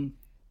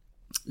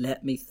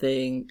 Let me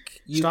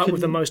think. Start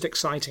with the most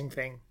exciting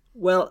thing.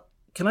 Well,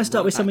 can I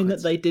start with something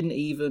that they didn't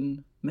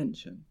even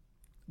mention?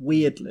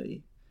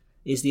 Weirdly,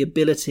 is the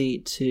ability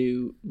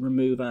to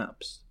remove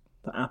apps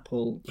that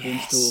Apple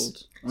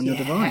installed on your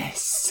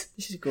device.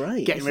 This is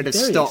great. Getting rid of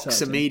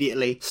stocks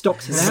immediately.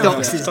 Stocks is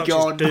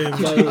gone.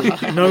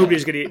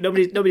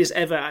 Nobody's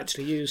ever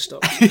actually used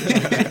stocks.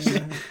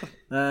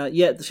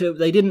 So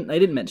they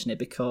didn't mention it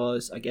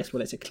because I guess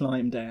it's a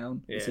climb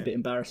down. Yeah. It's a bit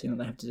embarrassing that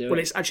they have to do it. Well,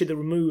 it's actually the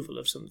removal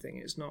of something.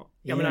 It's not.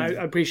 I mean, I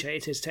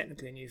appreciate it is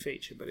technically a new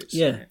feature, but it's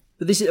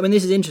But this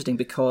is interesting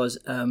because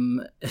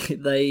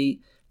they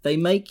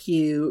make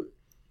you.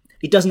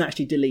 It doesn't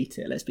actually delete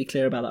it. Let's be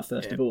clear about that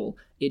first of all.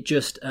 It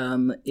just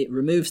it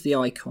removes the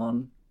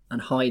icon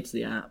and hides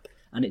the app,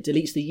 and it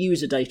deletes the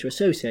user data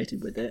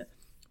associated with it.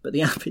 But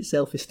the app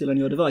itself is still on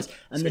your device,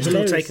 and it's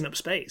still taking up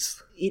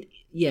space.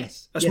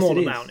 A small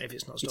amount if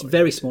it's not. It's a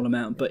very small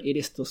amount, but it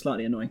is still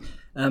slightly annoying.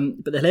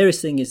 But the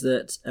hilarious thing is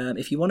that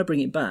if you want to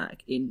bring it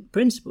back, in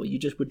principle, you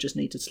would just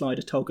need to slide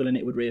a toggle and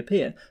it would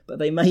reappear. But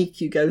they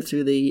make you go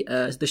through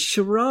the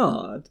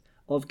charade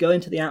of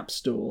going to the App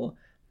Store,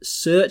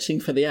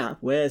 searching for the app.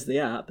 Where's the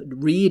app?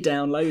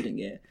 Re-downloading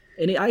it,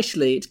 and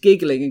it's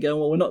giggling and going,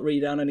 "Well, we're not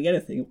re-downloading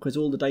anything because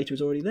all the data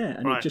is already there,"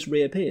 and it just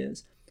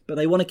reappears. But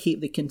they want to keep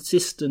the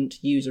consistent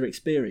user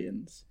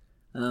experience,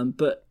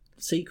 but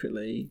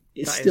secretly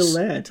it's still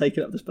there,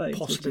 taking up the space.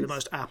 Possibly the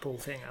most Apple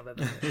thing I've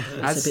ever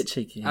heard. It's a bit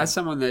cheeky. As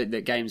someone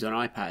that games on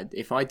iPad,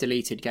 if I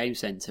deleted Game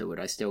Center, would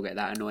I still get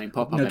that annoying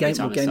pop-up every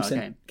time I start a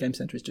game? Game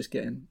Center is just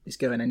going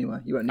anyway.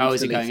 You won't need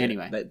is it going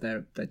anyway?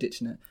 They're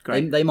ditching it.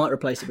 Great. They might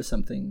replace it with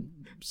something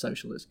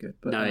social that's good.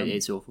 But, no,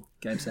 it's awful.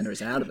 Game Center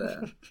is out of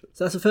there.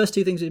 So that's the first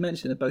two things we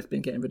mentioned. Have both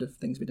been getting rid of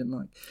things we didn't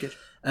like. Good.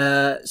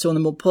 So on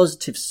the more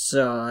positive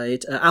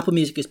side, Apple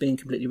Music has been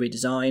completely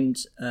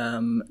redesigned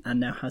and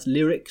now has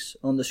lyrics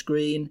on the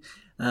screen.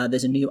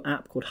 There's a new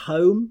app called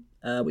Home,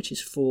 which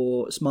is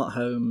for smart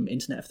home,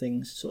 Internet of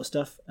Things sort of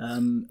stuff.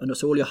 And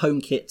also all your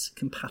HomeKit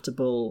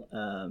compatible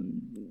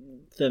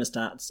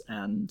thermostats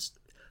and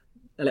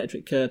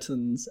electric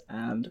curtains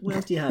and what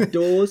else do you have?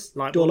 Doors,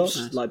 door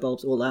locks, light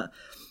bulbs, all that.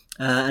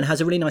 And has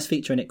a really nice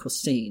feature in it called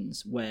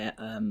Scenes, where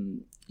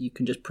you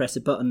can just press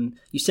a button.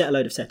 You set a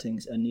load of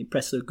settings and you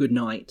press a good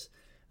night,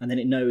 and then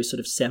it knows sort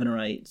of 7 or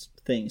 8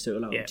 things. So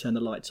it'll turn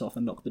the lights off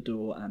and lock the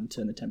door and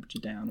turn the temperature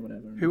down or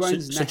whatever. Who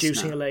owns Nest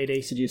Seducing now? a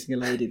lady. Seducing a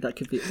lady. That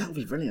would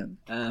be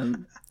brilliant.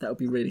 That would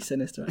be really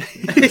sinister,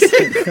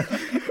 actually.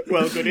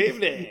 Well, good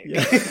evening.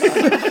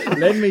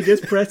 Let me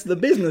just press the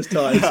business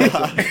time setting.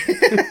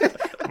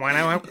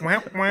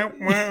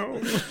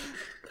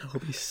 That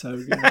would be so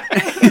good.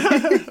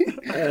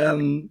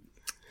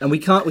 And we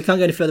can't go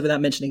any further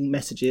without mentioning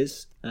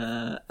messages.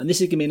 And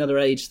this is going to be another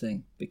age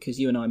thing because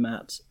you and I,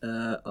 Matt,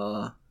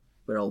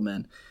 we're old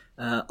men.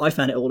 I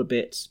found it all a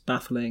bit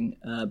baffling,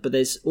 but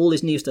there's all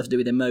this new stuff to do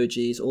with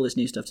emojis, all this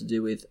new stuff to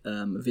do with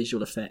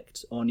visual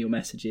effect on your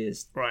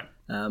messages. Right.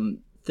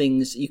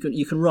 Things you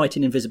can write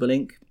in invisible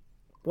ink.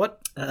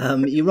 What?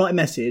 You write a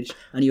message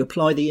and you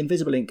apply the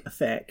invisible ink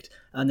effect,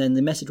 and then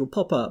the message will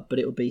pop up, but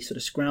it will be sort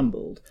of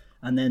scrambled.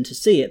 And then to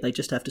see it, they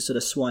just have to sort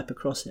of swipe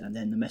across it, and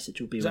then the message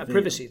will be revealed. Is that a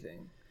privacy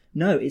thing?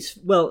 No,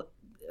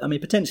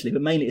 potentially,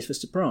 but mainly it's for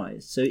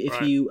surprise. So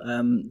if you,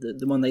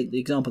 the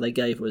example they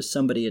gave was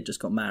somebody had just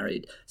got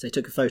married, so they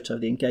took a photo of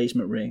the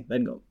engagement ring. They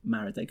didn't got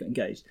married, they got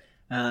engaged.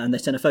 And they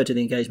sent a photo of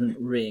the engagement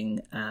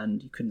ring,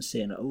 and you couldn't see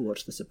it. And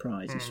what's the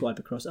surprise? You swipe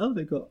across,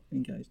 they got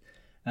engaged.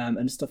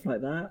 And stuff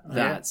like that.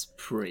 That's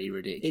pretty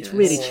ridiculous. It's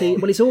really cheesy.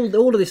 Well, it's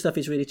all of this stuff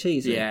is really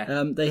cheesy.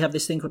 Yeah. They have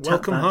this thing called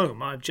Welcome Tap Back.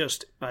 Home. I've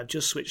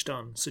just switched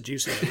on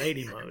Seducing a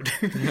Lady mode.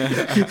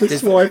 You can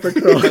swipe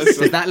across.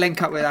 Does that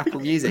link up with Apple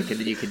Music, and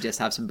then you can just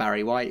have some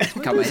Barry White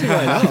come in?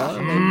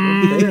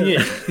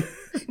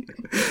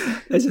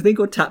 There's a thing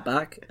called Tap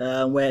Back,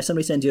 where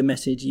somebody sends you a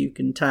message, you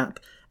can tap,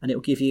 and it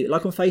will give you,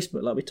 like on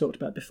Facebook, like we talked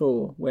about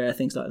before, where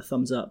things like the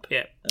thumbs up.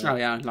 Yeah.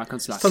 Like on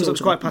Slack. Thumbs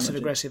up's quite passive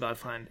aggressive. I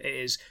find it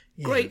is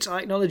great. I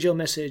acknowledge your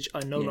message.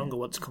 I no longer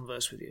want to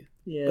converse with you.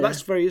 Yeah, but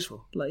that's very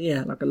useful. Like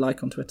a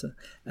like on Twitter.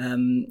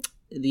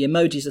 The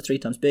emojis are 3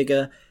 times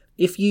bigger.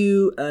 If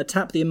you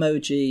tap the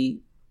emoji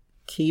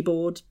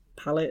keyboard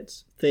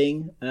palette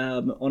thing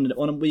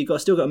on where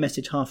you've still got a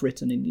message half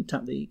written, and you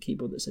tap the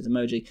keyboard that says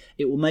emoji,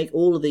 it will make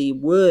all of the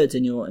words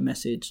in your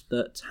message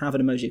that have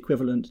an emoji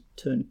equivalent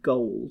turn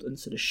gold and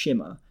sort of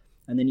shimmer,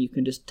 and then you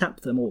can just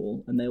tap them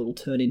all and they will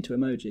turn into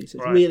emojis. So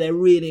it's they're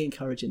really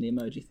encouraging the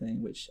emoji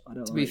thing, which I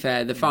don't. To be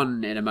fair, the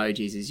fun in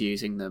emojis is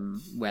using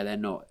them where they're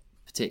not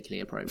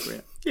particularly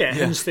appropriate.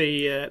 Hence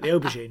the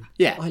aubergine.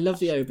 Yeah, I love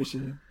the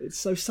aubergine. It's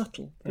so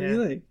subtle.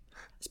 Really.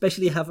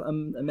 Especially have a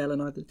melon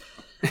either.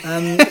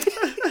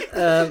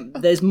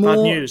 There's more.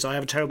 Bad news. I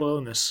have a terrible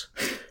illness.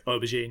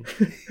 Aubergine.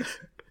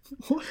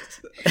 What?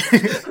 I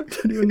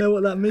don't even know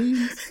what that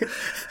means.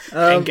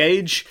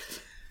 Engage.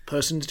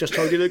 Person's just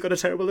told you they've got a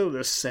terrible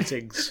illness.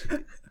 Settings.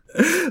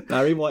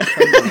 Barry White.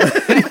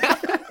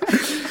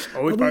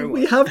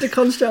 We have to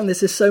concentrate on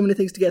this. There's so many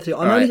things to get through.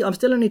 I'm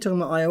still only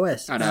talking about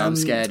iOS. I know. I'm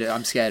scared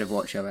of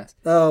WatchOS.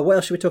 What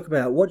else should we talk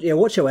about?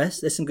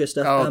 WatchOS. There's some good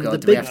stuff. Oh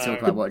god, do we have to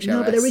talk about WatchOS?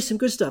 No, but there is some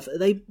good stuff.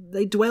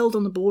 They dwelled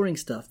on the boring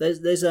stuff.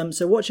 There's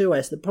so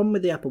WatchOS. The problem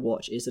with the Apple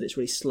Watch is that it's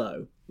really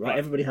slow. Right?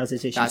 Everybody has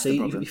this issue. That's so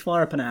you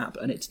fire up an app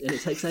and it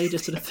takes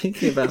ages sort of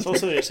thinking about it.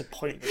 Also, it's a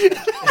pointless.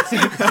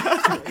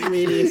 It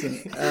really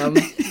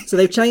isn't. So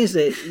they've changed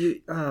it.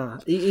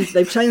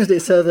 They've changed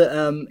it so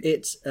that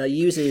it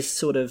uses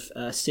sort of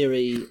Siri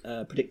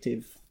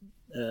predictive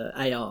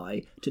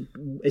AI to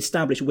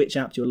establish which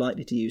apps you're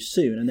likely to use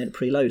soon, and then it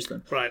preloads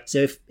them. Right.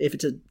 So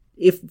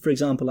if for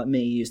example, like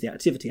me, you use the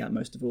Activity app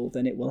most of all,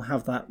 then it will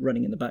have that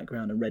running in the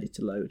background and ready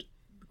to load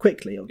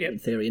quickly, or in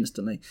theory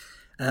instantly.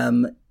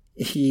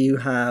 You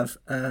have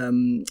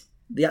in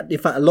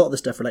fact, a lot of the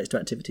stuff relates to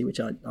Activity, which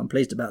I'm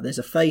pleased about. There's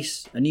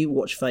a new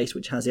watch face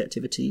which has the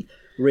Activity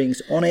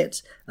rings on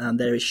it.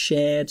 There is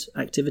shared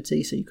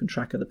Activity, so you can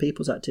track other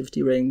people's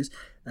Activity rings.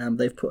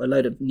 They've put a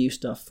load of new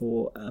stuff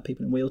for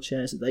people in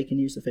wheelchairs that they can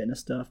use the fitness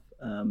stuff,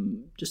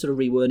 just sort of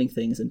rewording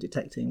things and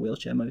detecting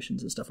wheelchair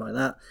motions and stuff like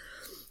that.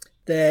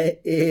 There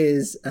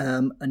is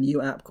a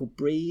new app called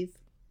Breathe,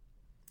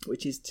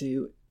 which is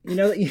to... You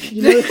know,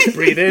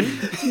 breathe in,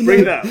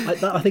 breathe out.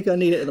 I think I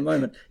need it at the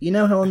moment. You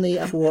know how on the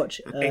Apple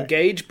Watch...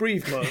 Engage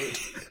breathe mode.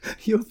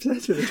 You're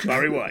obsessed with it.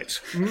 Barry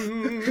White.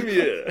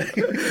 Yeah.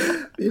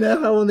 You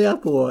know how on the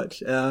Apple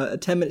Watch,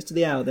 10 minutes to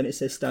the hour, then it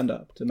says stand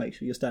up to make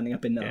sure you're standing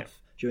up enough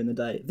during the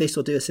day. This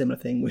will do a similar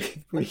thing with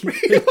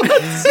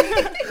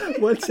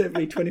once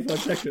every 25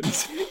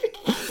 seconds.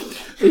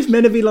 It's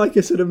meant to be like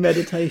a sort of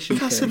meditation.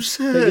 That's thing.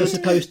 absurd. But you're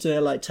supposed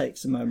to take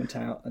some moment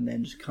out and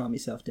then just calm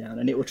yourself down,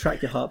 and it will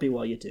track your heartbeat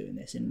while you're doing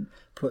this and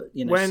put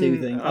soothing.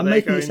 When I'm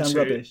making it sound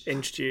rubbish.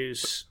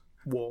 Introduce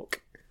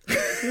walk.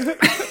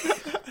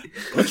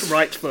 What's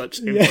right foot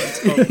in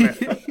front of left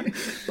foot?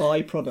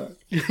 Byproduct.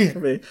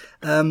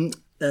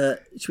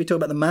 Should we talk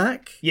about the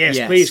Mac? Yes,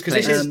 please,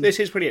 because this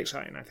is pretty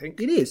exciting. I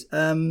think it is.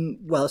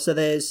 So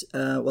there's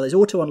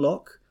auto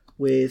unlock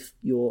with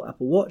your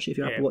Apple Watch. If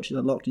your Apple Watch is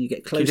unlocked and you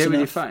get close enough. Can you do it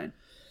with your phone?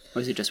 Or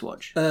is it just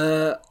Watch?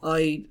 I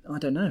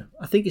don't know.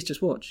 I think it's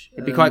just Watch.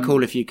 It'd be quite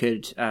cool if you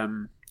could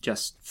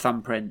just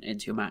thumbprint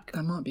into your Mac.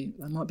 That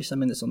might be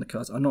something that's on the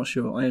cards. I'm not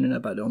sure. I only know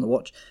about it on the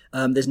Watch.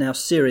 There's now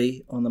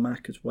Siri on the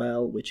Mac as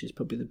well, which is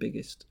probably the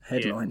biggest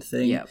headline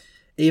thing. Yeah.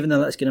 Even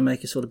though that's going to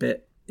make us sort of a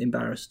bit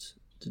embarrassed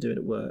to do it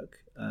at work.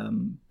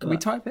 Can we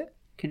type it?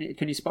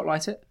 Can you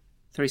spotlight it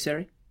through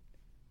Siri?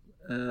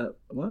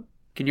 What?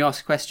 Can you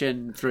ask a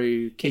question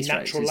through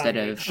keystrokes instead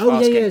of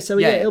asking?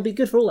 It'll be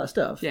good for all that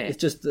stuff. Yeah. It's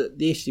just that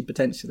the issue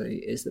potentially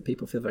is that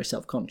people feel very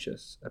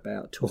self-conscious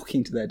about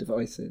talking to their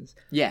devices.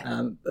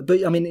 Yeah.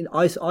 But I mean,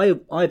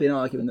 I've been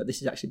arguing that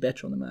this is actually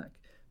better on the Mac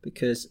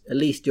because at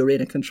least you're in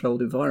a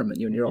controlled environment.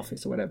 You're in your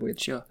office or whatever with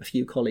a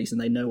few colleagues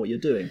and they know what you're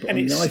doing. But and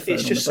on it's, the iPhone,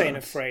 it's just saying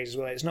a phrase as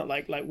well. It's not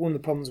like one of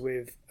the problems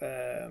with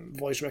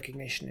voice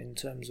recognition in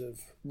terms of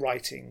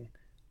writing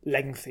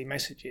lengthy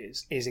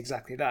messages is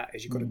exactly that.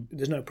 Is you've got to,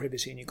 there's no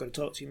privacy and you've got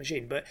to talk to your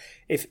machine. But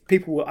I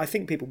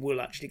think people will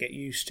actually get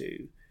used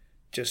to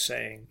just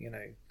saying,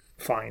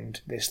 find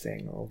this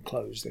thing or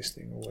close this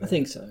thing or whatever. I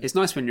think so. It's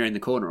nice when you're in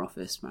the corner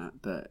office, Matt,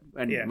 but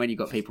when you've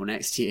got people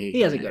next to you... He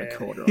hasn't got a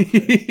corner office.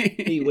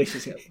 He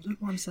wishes he had. I don't know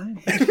what I'm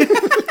saying.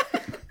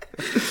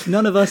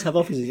 None of us have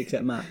offices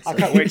except Matt. So. I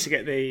can't wait to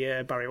get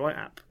the Barry White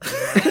app.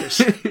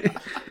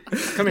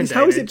 Come in,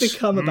 how has it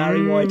become a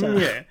Barry White app?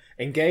 Yeah.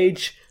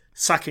 Engage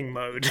sacking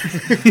mode.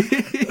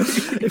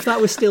 If that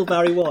was still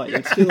Barry White,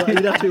 you'd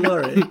have to be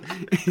worried.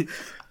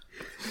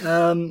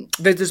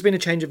 There's been a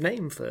change of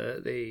name for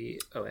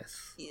the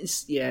OS.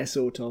 Yeah,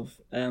 sort of.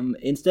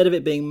 Instead of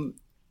it being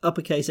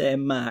uppercase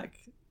M Mac,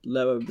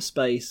 lower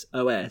space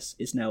OS,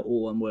 it's now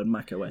all one word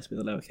Mac OS with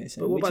a lowercase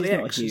m. But what about the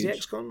X? Is the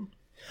X gone?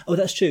 Oh,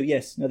 that's true,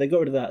 yes. No, they got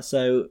rid of that.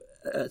 So,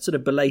 sort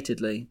of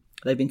belatedly,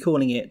 they've been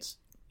calling it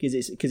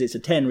because it's a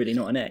 10 really,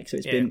 not an X. So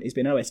it's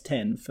been OS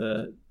 10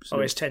 for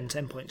OS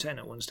 10.10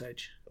 at one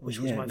stage, which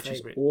was my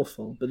favourite.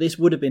 Awful, but this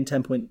would have been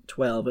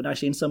 10.12, and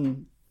actually in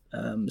some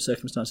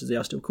circumstances they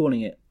are still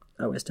calling it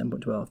OS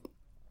 10.12.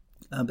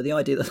 But the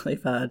idea that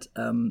they've had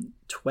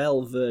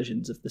 12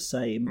 versions of the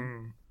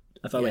same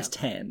of OS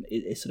 10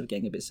 is sort of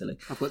getting a bit silly.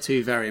 I've got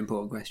two very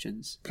important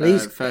questions.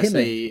 Please,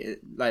 firstly,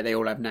 like they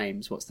all have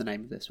names. What's the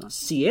name of this one?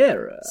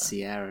 Sierra,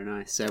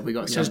 nice. So we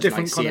got some like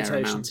different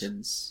Sierra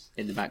Mountains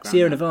in the background.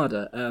 Sierra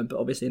Nevada, but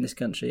obviously in this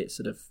country it's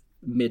sort of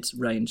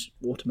mid-range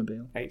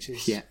automobile.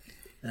 H's. Yeah.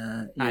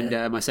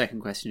 And my second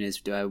question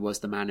is,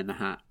 was the man in the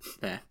hat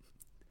there?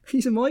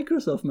 He's a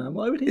Microsoft man.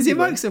 Why would he? Is he a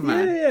Microsoft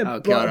man? Yeah.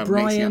 Oh God, I'm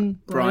mixing up.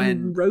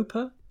 Brian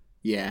Roper.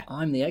 Yeah,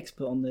 I'm the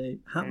expert on the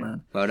Hat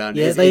Man. Well done.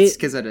 Yeah, it's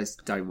because I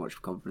just don't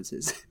watch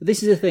conferences.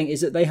 This is the thing: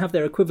 is that they have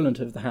their equivalent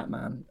of the Hat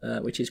Man,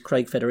 which is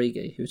Craig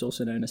Federighi, who's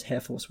also known as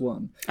Air Force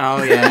One.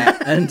 Oh yeah,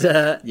 and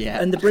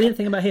the brilliant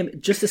thing about him,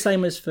 just the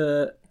same as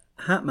for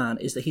Hat Man,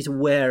 is that he's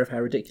aware of how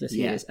ridiculous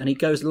he is, and he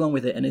goes along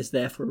with it and is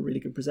therefore a really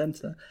good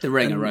presenter. The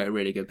Ringer wrote a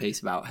really good piece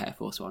about Air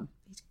Force One.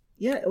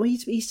 Yeah, well,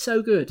 he's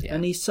so good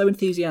and he's so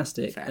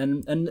enthusiastic,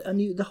 and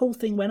the whole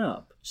thing went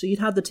up. So you'd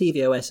had the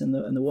tvOS and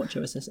the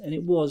watchOS, and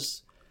it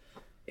was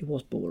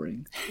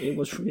boring. It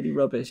was really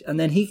rubbish. And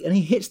then he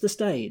hits the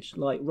stage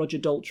like Roger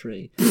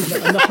Daltrey,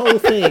 and the whole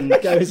thing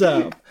goes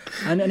up.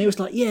 And he was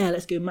like, "Yeah,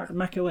 let's go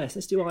Mac OS,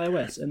 let's do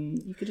iOS,"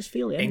 and you could just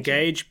feel it.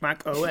 Engage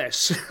Mac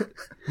OS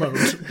mode.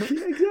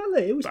 Yeah,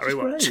 exactly. It was just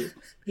great.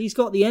 He's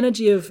got the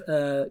energy of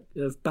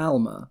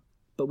Balmer,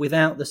 but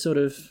without the sort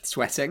of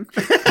sweating.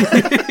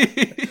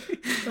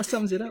 That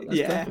sums it up.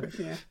 That's perfect.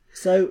 Yeah.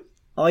 So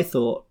I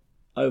thought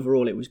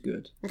overall it was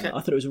good. Okay. I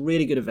thought it was a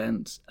really good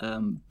event,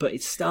 but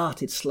it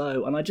started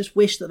slow, and I just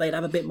wish that they'd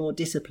have a bit more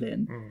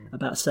discipline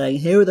about saying,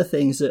 here are the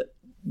things that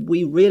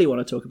we really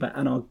want to talk about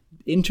and are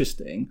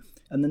interesting,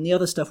 and then the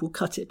other stuff will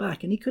cut it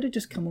back. And he could have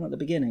just come on at the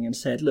beginning and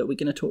said, look, we're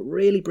going to talk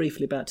really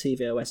briefly about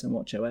tvOS and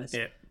watchOS.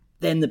 Yeah.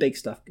 Then the big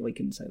stuff, we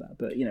couldn't say that,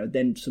 but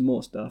then some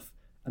more stuff,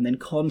 and then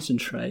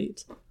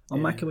concentrate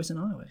on macOS and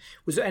iOS.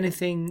 Was there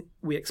anything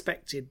we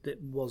expected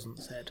that wasn't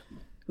said?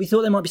 We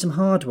thought there might be some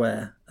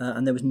hardware,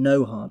 and there was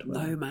no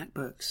hardware. No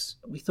MacBooks.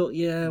 We thought,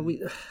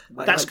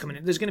 that's coming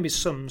in. There's going to be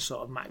some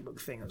sort of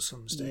MacBook thing at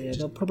some stage. Yeah,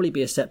 there'll probably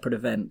be a separate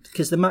event,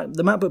 because the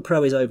MacBook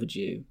Pro is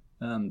overdue.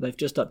 They've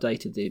just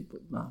updated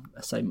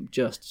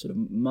just sort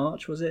of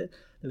March, was it?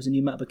 There was a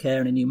new MacBook Air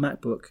and a new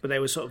MacBook. But they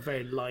were sort of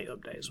very light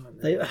updates,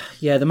 weren't they?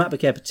 The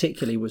MacBook Air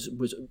particularly was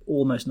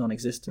almost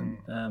non-existent.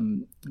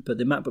 But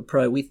the MacBook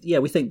Pro, we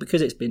think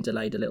because it's been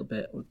delayed a little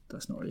bit, well,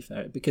 that's not really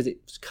fair, because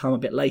it's come a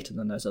bit later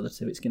than those other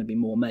two, it's going to be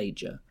more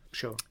major.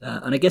 Sure.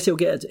 And I guess it'll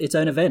get its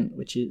own event,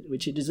 which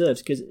it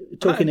deserves, because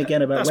talking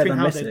again about web and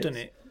how message. They've done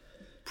it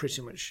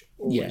pretty much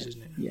always,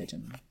 isn't it? Yeah,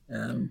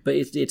 generally. But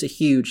it's a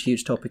huge,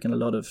 huge topic, and a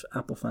lot of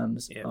Apple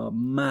fans are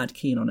mad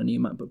keen on a new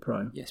MacBook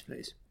Pro. Yes,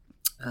 please.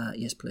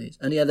 Yes, please.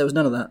 And there was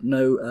none of that.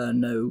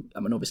 No.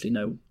 Obviously,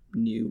 no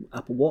new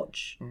Apple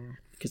Watch,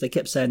 because they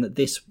kept saying that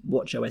this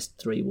watchOS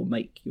 3 will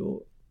make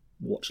your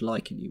watch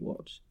like a new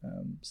watch.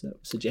 So it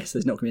suggests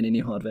there's not going to be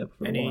any new hardware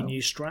for a while. Any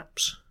new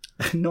straps?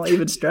 Not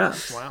even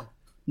straps. Wow.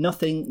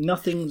 Nothing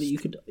that you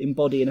could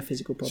embody in a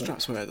physical product.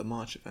 Straps were at the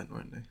March event,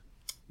 weren't they?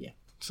 Yeah.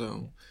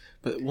 So,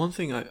 but one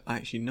thing I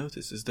actually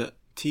noticed is that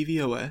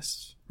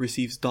tvOS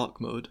receives dark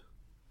mode,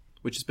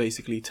 which is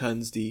basically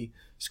turns the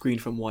screen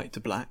from white to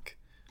black.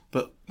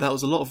 But that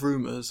was a lot of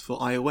rumours for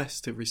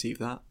iOS to receive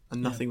that,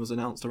 and nothing was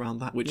announced around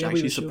that, which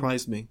actually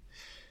surprised me.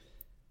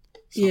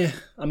 So. Yeah,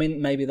 I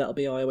mean, maybe that'll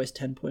be iOS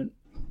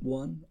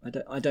 10.1.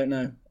 I don't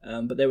know.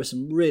 But there were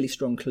some really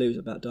strong clues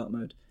about dark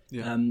mode.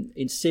 Yeah.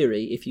 In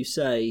Siri, if you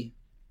say,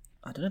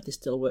 I don't know if this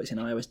still works in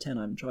iOS 10,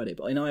 I haven't tried it,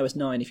 but in iOS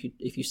 9,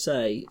 if you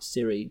say,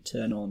 Siri,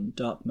 turn on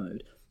dark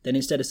mode, then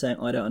instead of saying,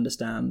 I don't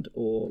understand,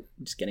 or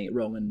just getting it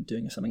wrong and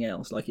doing something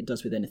else, like it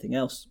does with anything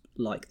else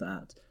like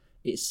that,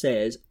 it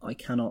says, I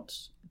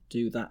cannot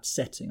do that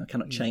setting. I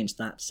cannot change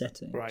that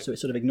setting. Right. So it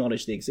sort of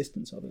acknowledged the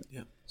existence of it.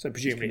 Yeah. So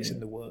presumably it's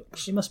in the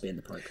works. It must be in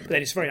the pipeline. But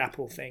then it's a very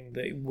Apple thing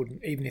that it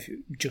wouldn't, even if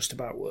it just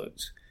about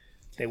worked,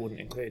 they wouldn't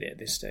include it at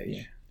this stage.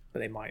 Yeah. But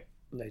they might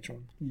later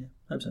on. Yeah,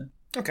 hope so.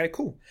 Okay,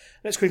 cool.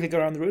 Let's quickly go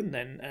around the room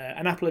then.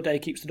 An apple a day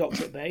keeps the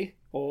doctor at bay,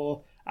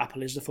 or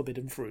apple is the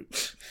forbidden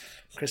fruit.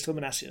 Crystal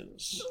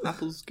Manassians.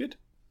 Apple's good.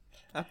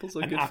 Apples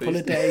are An good apple food.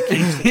 a day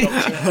keeps the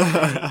doctor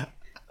at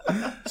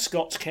bay.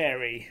 Scott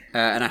Carey.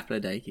 An apple a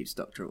day keeps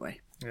the doctor away.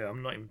 Yeah,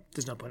 I'm not even,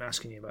 there's no point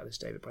asking you about this,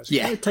 David Prescott.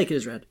 Yeah. Take it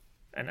as read.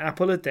 An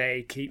apple a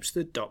day keeps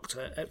the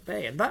doctor at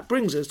bay. And that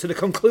brings us to the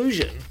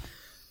conclusion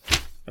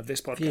of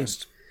this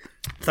podcast.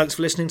 Thanks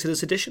for listening to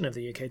this edition of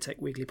the UK Tech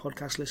Weekly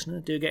podcast, listener.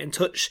 Do get in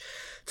touch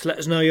to let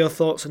us know your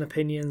thoughts and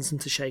opinions and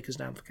to shake us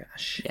down for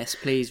cash. Yes,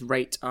 please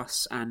rate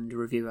us and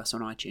review us on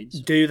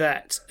iTunes. Do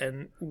that,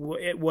 and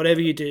whatever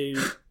you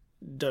do,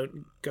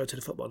 don't go to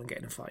the football and get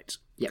in a fight,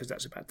 because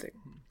that's a bad thing.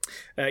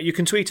 You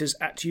can tweet us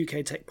at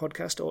UK Tech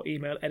Podcast or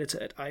email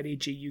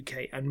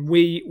editor@IDGUK, and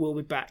we will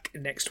be back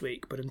next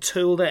week. But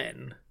until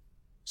then,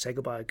 say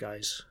goodbye,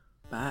 guys.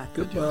 Bye.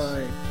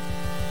 Goodbye.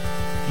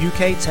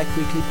 UK Tech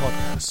Weekly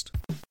Podcast.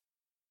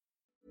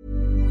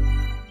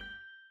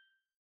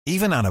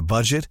 Even on a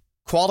budget,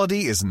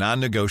 quality is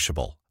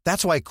non-negotiable.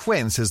 That's why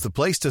Quince is the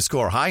place to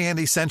score high-end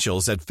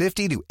essentials at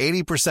 50 to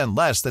 80%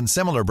 less than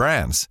similar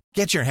brands.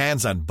 Get your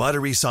hands on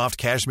buttery soft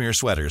cashmere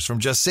sweaters from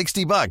just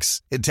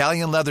 $60,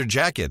 Italian leather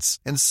jackets,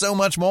 and so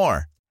much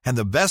more. And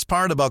the best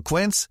part about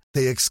Quince,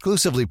 they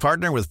exclusively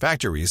partner with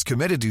factories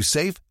committed to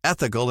safe,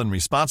 ethical, and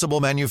responsible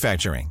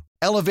manufacturing.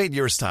 Elevate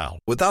your style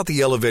without the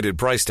elevated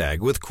price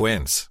tag with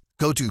Quince.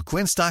 Go to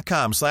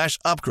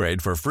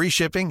quince.com/upgrade for free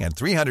shipping and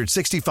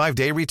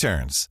 365-day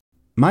returns.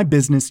 My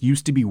business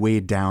used to be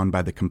weighed down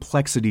by the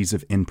complexities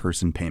of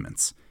in-person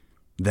payments.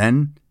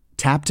 Then,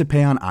 Tap to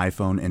Pay on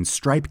iPhone and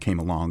Stripe came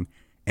along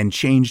and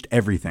changed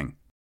everything.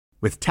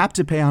 With Tap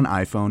to Pay on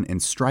iPhone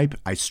and Stripe,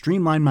 I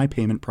streamlined my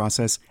payment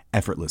process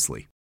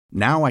effortlessly.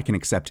 Now I can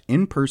accept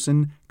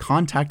in-person,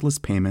 contactless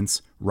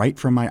payments right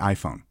from my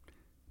iPhone.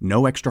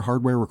 No extra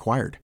hardware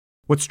required.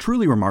 What's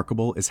truly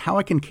remarkable is how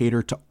I can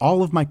cater to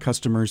all of my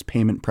customers'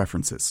 payment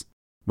preferences.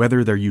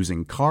 Whether they're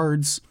using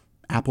cards,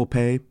 Apple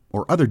Pay,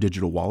 or other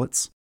digital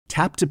wallets,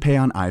 Tap to Pay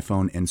on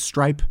iPhone and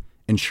Stripe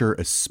ensure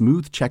a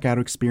smooth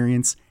checkout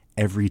experience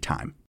every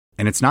time.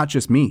 And it's not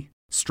just me.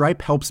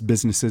 Stripe helps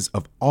businesses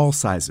of all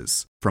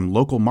sizes, from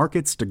local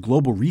markets to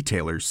global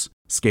retailers,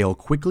 scale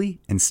quickly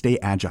and stay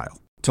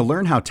agile. To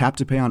learn how Tap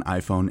to Pay on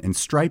iPhone and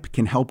Stripe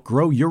can help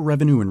grow your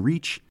revenue and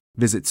reach,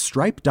 visit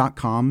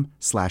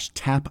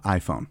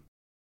stripe.com/tapiphone.